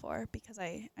thankful for because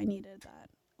I needed that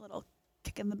little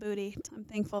kick in the booty. I'm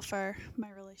thankful for my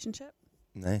relationship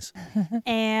Nice.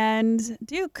 and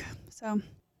Duke. So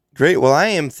Great. Well, I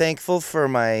am thankful for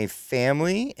my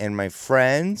family and my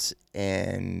friends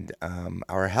and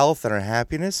our health and our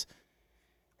happiness.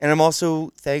 And I'm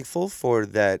also thankful for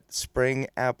that spring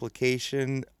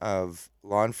application of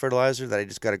lawn fertilizer that I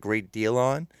just got a great deal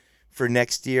on for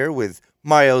next year with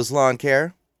Mario's Lawn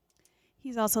Care.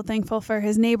 he's also thankful for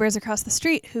his neighbors across the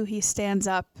street who he stands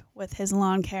up with his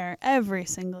lawn care every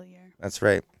single year. That's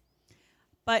right.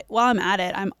 But while I'm at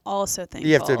it, I'm also thankful.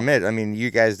 You have to admit, I mean, you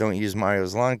guys don't use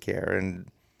Mario's Lawn Care, and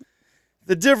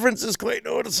the difference is quite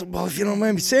noticeable, if you don't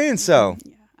mind me saying so.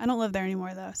 Yeah, I don't live there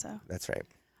anymore, though, so. That's right.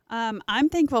 I'm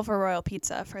thankful for Royal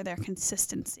Pizza for their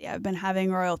consistency. I've been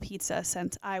having Royal Pizza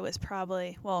since I was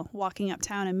probably, walking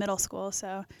uptown in middle school,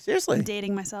 so. Seriously? I'm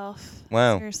dating myself.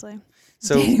 Wow. Seriously.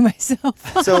 So, Dating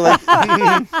myself.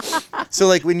 so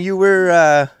like when you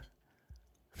were,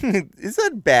 is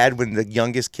that bad when the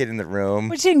youngest kid in the room?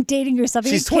 What, you dating yourself? Are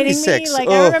She's you kidding 26. me? Like,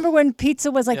 Ugh. I remember when pizza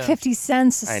was like Yeah. 50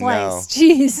 cents a I slice. know.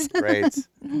 Jeez.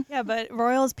 Right. Yeah, but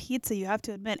Royal's Pizza, you have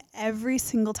to admit, every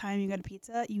single time you go to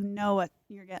pizza, you know what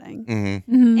you're getting.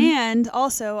 Mm-hmm. Mhm. And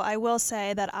also, I will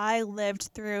say that I lived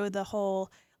through the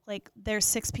whole, there's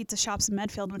 6 pizza shops in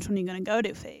Medfield, which one are you going to go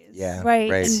to phase. Yeah.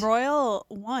 Right. Right. And Royal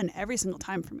won every single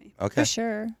time for me. Okay. For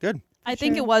sure. Good. I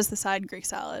think Sure. it was the side Greek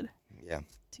salad Yeah.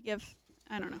 to give,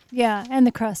 I don't know. Yeah, and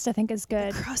the crust I think is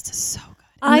good. The crust is so good.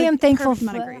 I And am the thankful. perfect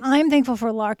amount of grease. I'm thankful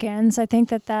for Larkins. I think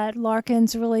that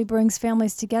Larkins really brings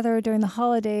families together during the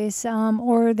holidays,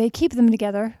 or they keep them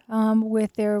together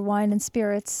with their wine and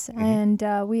spirits, and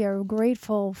we are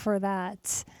grateful for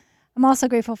that. I'm also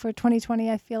grateful for 2020.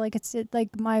 I feel like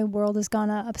like my world has gone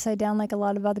upside down like a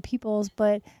lot of other people's,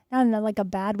 but not in a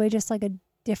bad way, just like a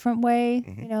different way.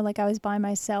 You know, like I was by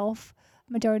myself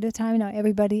majority of the time. Now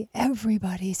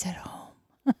everybody's at home.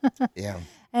 Yeah.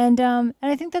 And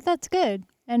I think that's good.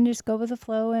 And just go with the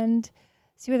flow and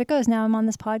see where that goes. Now I'm on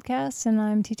this podcast and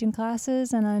I'm teaching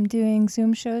classes and I'm doing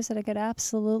Zoom shows that I get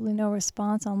absolutely no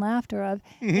response on laughter of.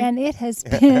 And it has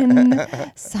been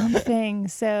something.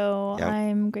 So Yep.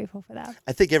 I'm grateful for that.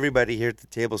 I think everybody here at the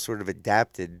table sort of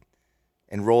adapted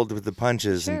and rolled with the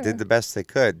punches and Sure. did the best they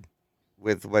could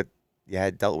with what you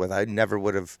had dealt with. I never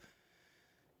would have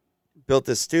built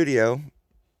this studio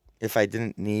if I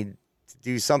didn't need to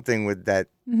do something with that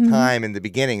time in the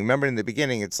beginning. Remember, in the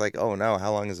beginning, it's like, oh no,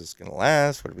 how long is this going to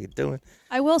last? What are we doing?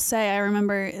 I will say, I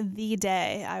remember the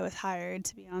day I was hired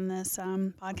to be on this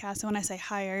podcast. And when I say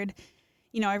hired,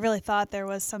 I really thought there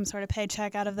was some sort of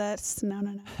paycheck out of this. No.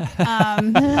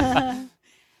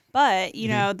 But,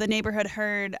 the neighborhood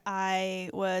heard I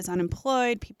was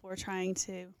unemployed. People were trying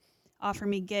to offer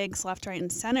me gigs left, right,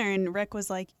 and center. And Rick was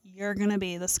like, you're going to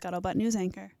be the Scuttlebutt news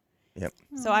anchor. Yep.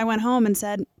 So I went home and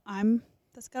said, I'm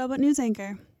the Scuttlebutt news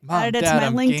anchor. Mom, Added it to Dad, my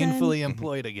I'm LinkedIn. gainfully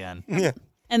employed again. Yeah.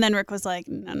 And then Rick was like,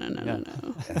 no.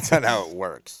 That's not how it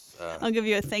works. I'll give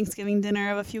you a Thanksgiving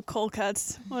dinner of a few cold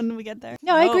cuts when we get there.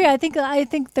 No, I agree. I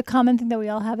think the common thing that we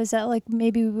all have is that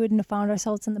maybe we wouldn't have found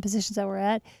ourselves in the positions that we're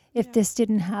at if this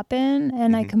didn't happen.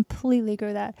 And I completely agree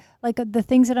with that. The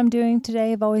things that I'm doing today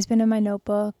have always been in my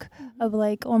notebook of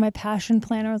or my passion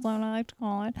planner, as long as I like to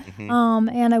call it.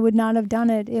 And I would not have done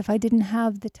it if I didn't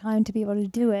have the time to be able to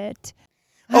do it.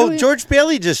 George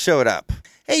Bailey just showed up.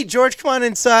 Hey, George, come on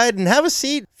inside and have a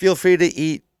seat. Feel free to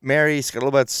eat Mary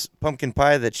Scuttlebutt's pumpkin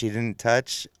pie that she didn't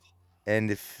touch.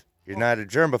 And if you're not a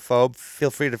germaphobe,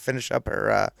 feel free to finish up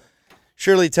her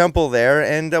Shirley Temple there.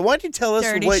 And why don't you tell us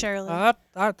Dirty Shirley.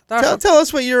 tell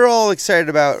us what you're all excited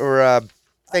about or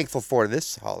thankful for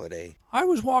this holiday. I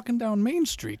was walking down Main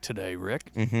Street today,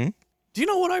 Rick. Mm-hmm. Do you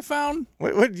know what I found?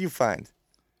 What did you find?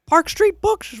 Park Street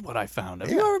Books is what I found. Have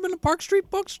you Yeah. ever been to Park Street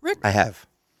Books, Rick? I have.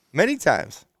 Many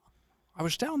times. I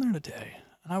was down there today,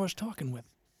 and I was talking with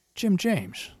Jim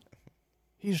James.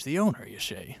 He's the owner, you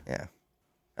see. Yeah.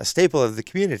 A staple of the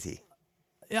community.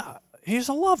 Yeah, he's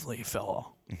a lovely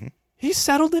fellow. He's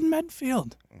settled in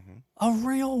Medfield. A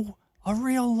real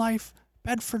life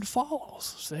Bedford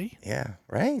Falls, see? Yeah,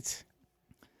 right.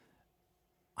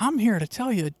 I'm here to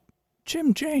tell you,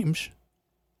 Jim James,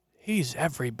 he's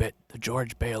every bit the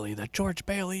George Bailey that George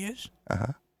Bailey is.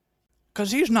 Uh-huh.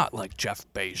 Because he's not like Jeff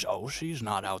Bezos. He's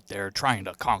not out there trying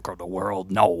to conquer the world.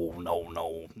 No.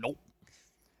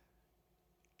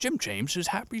 Jim James is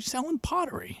happy selling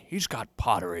pottery. He's got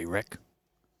pottery, Rick.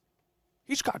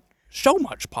 He's got so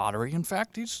much pottery. In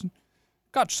fact, he's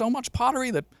got so much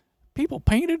pottery that people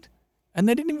painted and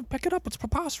they didn't even pick it up. It's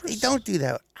preposterous. Hey, don't do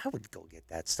that. I would go get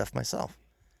that stuff myself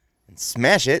and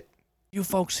smash it. You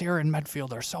folks here in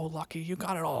Medfield are so lucky. You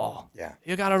got it all. Yeah.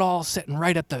 You got it all sitting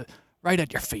right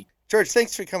at your feet. George,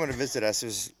 thanks for coming to visit us. It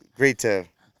was great to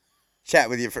chat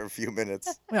with you for a few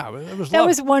minutes. Yeah, it was That lovely.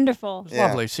 was wonderful. It was Yeah.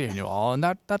 lovely seeing you all, and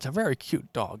that's a very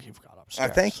cute dog you've got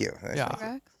upstairs. Thank you.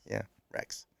 Yeah. Yeah,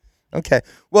 Rex. Okay.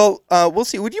 Well, we'll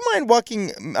see. Would you mind walking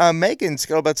Megan?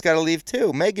 Scuttlebutt's got to leave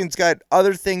too. Megan's got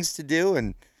other things to do,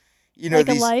 and Like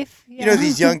these a life. you know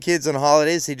these young kids on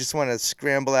holidays. They just want to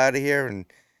scramble out of here and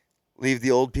leave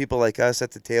the old people like us at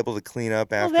the table to clean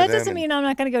up Well, after that them. doesn't mean I'm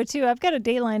not going to go too. I've got a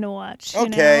Dateline to watch.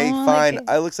 Okay, you know? fine. Like,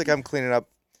 It looks like I'm cleaning up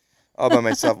all by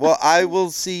myself. Well, I will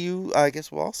see you. I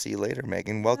guess we'll all see you later,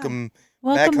 Megan. Welcome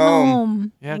Welcome back home.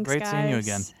 home. Yeah, Thanks, great seeing you guys.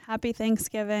 again. Happy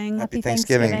Thanksgiving. Happy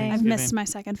Thanksgiving. I've missed my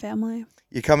second family.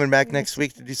 You coming back next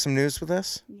week to do some news with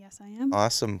us? Yes, I am.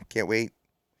 Awesome. Can't wait.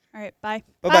 All right, bye.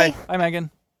 Bye-bye. Bye,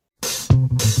 Megan.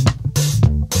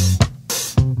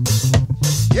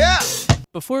 Yeah.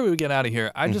 Before we get out of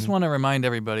here, I just Mm-hmm. want to remind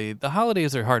everybody the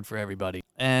holidays are hard for everybody.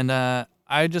 And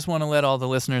I just want to let all the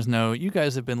listeners know you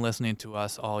guys have been listening to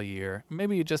us all year.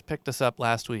 Maybe you just picked us up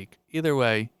last week. Either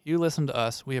way, you listen to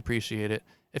us. We appreciate it.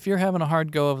 If you're having a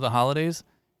hard go of the holidays,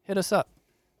 hit us up.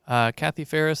 Kathy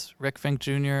Ferris, Rick Fink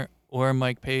Jr., or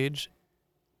Mike Page,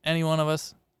 any one of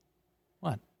us.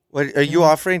 What? What are you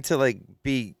offering to like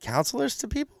be counselors to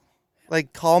people?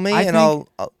 Like call me I and think-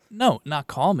 I'll No, not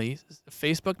call me.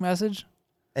 Facebook message.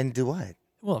 and do what?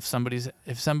 Well, if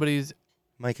somebody's,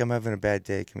 Mike, I'm having a bad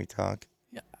day. Can we talk?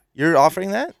 Yeah. You're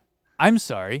offering that? I'm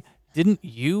sorry. Didn't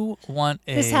you want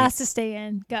a? This has to stay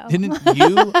in. Go. Didn't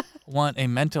you want a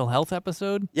mental health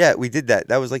episode? Yeah, we did that.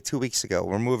 That was like 2 weeks ago.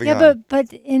 We're moving Yeah, on.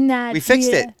 but in that We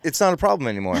fixed it. It's not a problem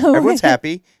anymore. Everyone's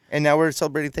happy, and now we're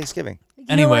celebrating Thanksgiving. You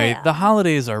know Anyway, what? the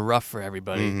holidays are rough for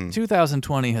everybody. Mhm.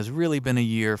 2020 has really been a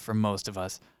year for most of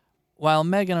us. While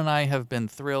Megan and I have been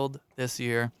thrilled this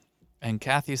year, and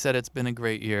Kathy said it's been a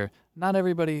great year, not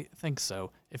everybody thinks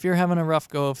so. If you're having a rough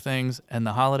go of things and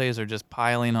the holidays are just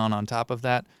piling on top of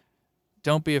that,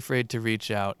 don't be afraid to reach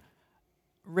out.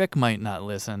 Rick might not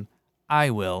listen. I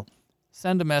will.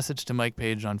 Send a message to Mike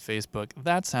Page on Facebook.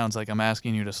 That sounds like I'm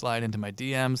asking you to slide into my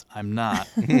DMs. I'm not.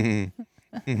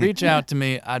 Reach out to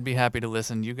me. I'd be happy to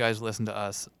listen. You guys listen to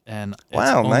us, and it's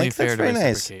Wow, only Mike, fair that's to very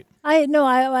nice. reciprocate.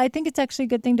 I think it's actually a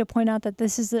good thing to point out that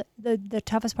this is the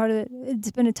toughest part of it.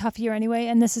 It's been a tough year anyway,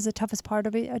 and this is the toughest part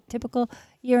of it, a typical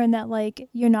year in that like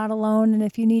you're not alone, and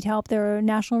if you need help, there are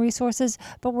national resources,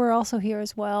 but we're also here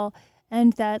as well.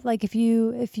 And that like if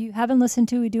you haven't listened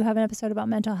to, we do have an episode about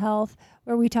mental health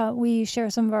where we share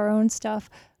some of our own stuff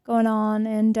going on,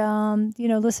 and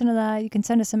listen to that. You can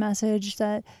send us a message.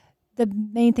 That the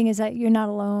main thing is that you're not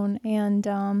alone, and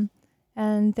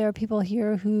there are people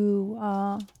here who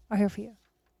are here for you.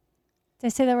 Did I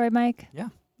say that right, Mike? Yeah.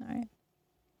 All right.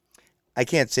 I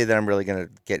can't say that I'm really going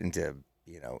to get into,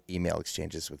 email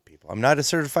exchanges with people. I'm not a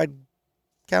certified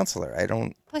counselor. I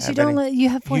don't. Plus, have you don't. any- You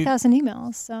have 4,000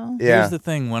 emails, so. Yeah. Here's the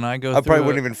thing: when I go I through, probably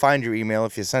wouldn't even find your email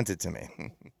if you sent it to me.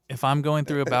 if I'm going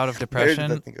through a bout of depression,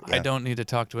 nothing- I yeah. don't need to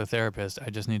talk to a therapist. I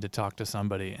just need to talk to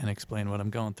somebody and explain what I'm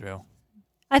going through.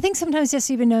 I think sometimes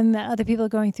just even knowing that other people are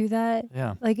going through that,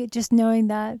 Yeah. like just knowing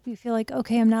that you feel like,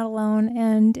 okay, I'm not alone,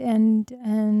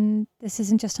 and this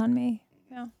isn't just on me.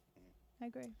 Yeah, I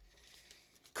agree.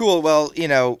 Cool. Well,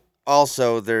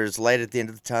 also there's light at the end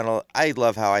of the tunnel. I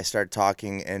love how I start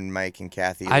talking and Mike and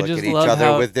Kathy I look just at each love other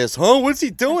how- with this, oh, what's he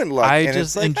doing look. I and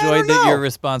just it's like, enjoyed that your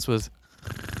response was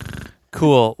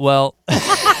cool. Well,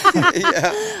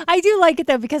 yeah. I do like it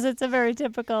though because it's a very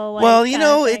typical. Like, Well, kind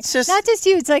of thing. it's just not just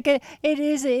you. It's like it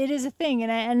is a thing,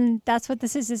 and that's what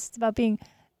this is. It's about being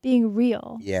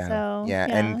real. Yeah, So, yeah,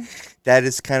 and that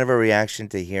is kind of a reaction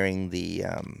to hearing the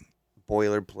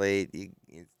boilerplate,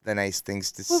 the nice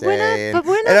things to But say. we're not- but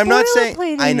we're and not I'm not saying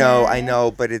boilerplating I it.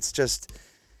 know, but it's just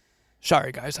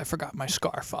sorry guys, I forgot my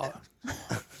scarf. I'll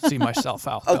see myself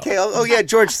out. though. okay. Oh yeah,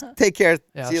 George, take care.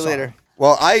 Yeah, See you sorry. later.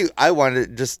 Well, I wanted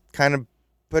to just kind of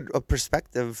put a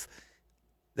perspective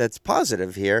that's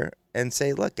positive here and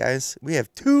say, look, guys, we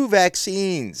have 2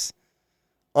 vaccines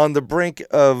on the brink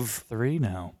of 3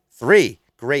 now. 3.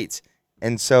 Great.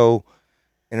 And so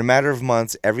in a matter of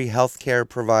months, every healthcare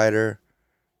provider,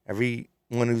 everyone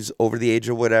who's over the age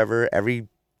of whatever, every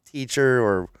teacher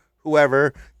or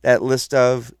whoever that list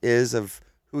of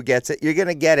who gets it, you're going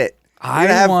to get it. We're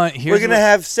going to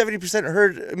have 70%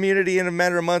 herd immunity in a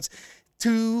matter of months.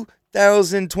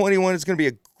 2021 is going to be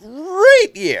a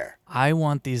great year. I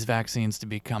want these vaccines to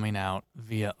be coming out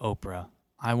via Oprah.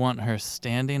 I want her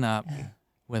standing up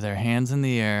with her hands in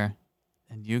the air,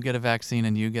 and you get a vaccine,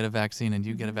 and you get a vaccine, and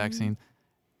you get a vaccine.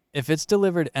 If it's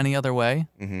delivered any other way,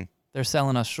 they're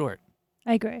selling us short.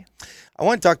 I agree. I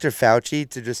want Dr. Fauci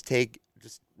to just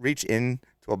reach in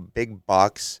to a big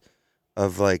box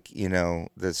of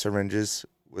the syringes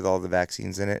with all the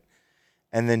vaccines in it,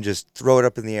 and then just throw it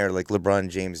up in the air like LeBron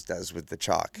James does with the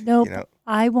chalk. Nope.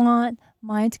 I want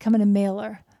mine to come in a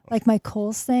mailer, like my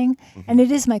Kohl's thing, and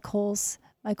it is my Kohl's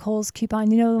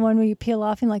coupon. You know, the one where you peel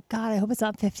off and like, God, I hope it's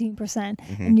not 15%,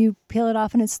 and you peel it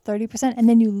off and it's 30%, and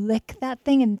then you lick that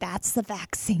thing and that's the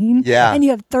vaccine. Yeah. And you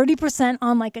have 30%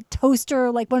 on like a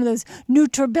toaster, like one of those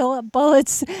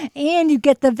NutriBullets, and you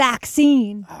get the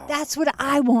vaccine. That's what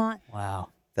I want. Wow.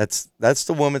 That's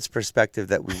the woman's perspective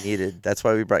that we needed. That's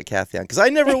why we brought Kathy on. Because I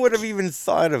never would have even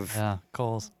thought of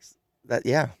Kohl's. that.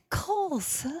 Yeah.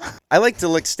 Kohl's. I like to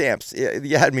lick stamps.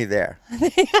 You had me there.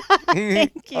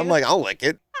 Thank you. I'm like, I'll lick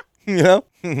it. You know?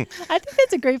 I think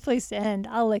that's a great place to end.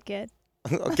 I'll lick it.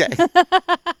 Okay.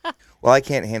 Well, I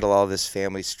can't handle all this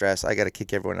family stress. I got to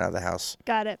kick everyone out of the house.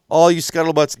 Got it. All you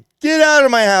scuttlebutts, get out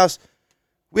of my house.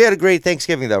 We had a great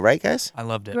Thanksgiving, though, right, guys? I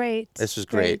loved it. Great. This was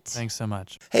great. Thanks so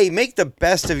much. Hey, make the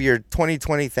best of your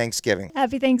 2020 Thanksgiving.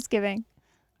 Happy Thanksgiving.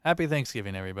 Happy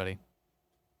Thanksgiving, everybody.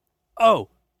 Oh,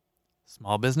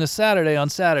 Small Business Saturday on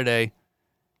Saturday.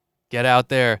 Get out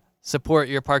there. Support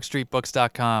your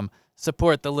ParkStreetBooks.com.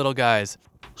 Support the little guys.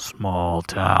 Small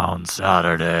Town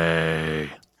Saturday.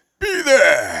 Be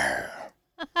there.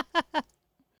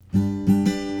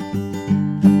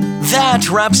 That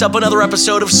wraps up another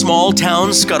episode of Small Town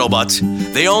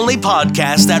Scuttlebutt, the only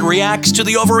podcast that reacts to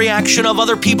the overreaction of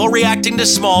other people reacting to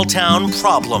small town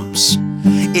problems.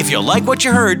 If you like what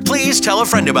you heard, please tell a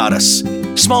friend about us.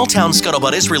 Small Town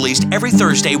Scuttlebutt is released every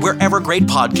Thursday wherever great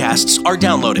podcasts are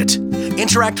downloaded.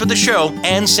 Interact with the show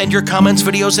and send your comments,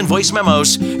 videos, and voice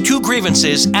memos to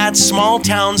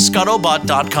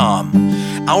grievances@smalltownscuttlebutt.com.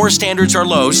 Our standards are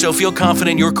low, so feel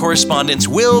confident your correspondence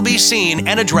will be seen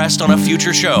and addressed on a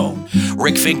future show.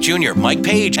 Rick Fink Jr., Mike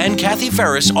Page, and Kathy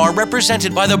Ferris are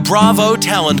represented by the Bravo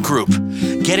Talent Group.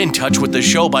 Get in touch with the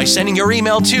show by sending your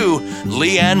email to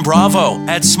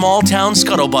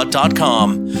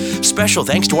leannebravo@smalltownscuttlebutt.com. Special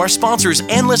thanks to our sponsors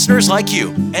and listeners like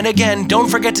you. And again, don't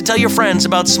forget to tell your friends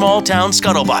about Small Town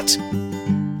Scuttlebutt.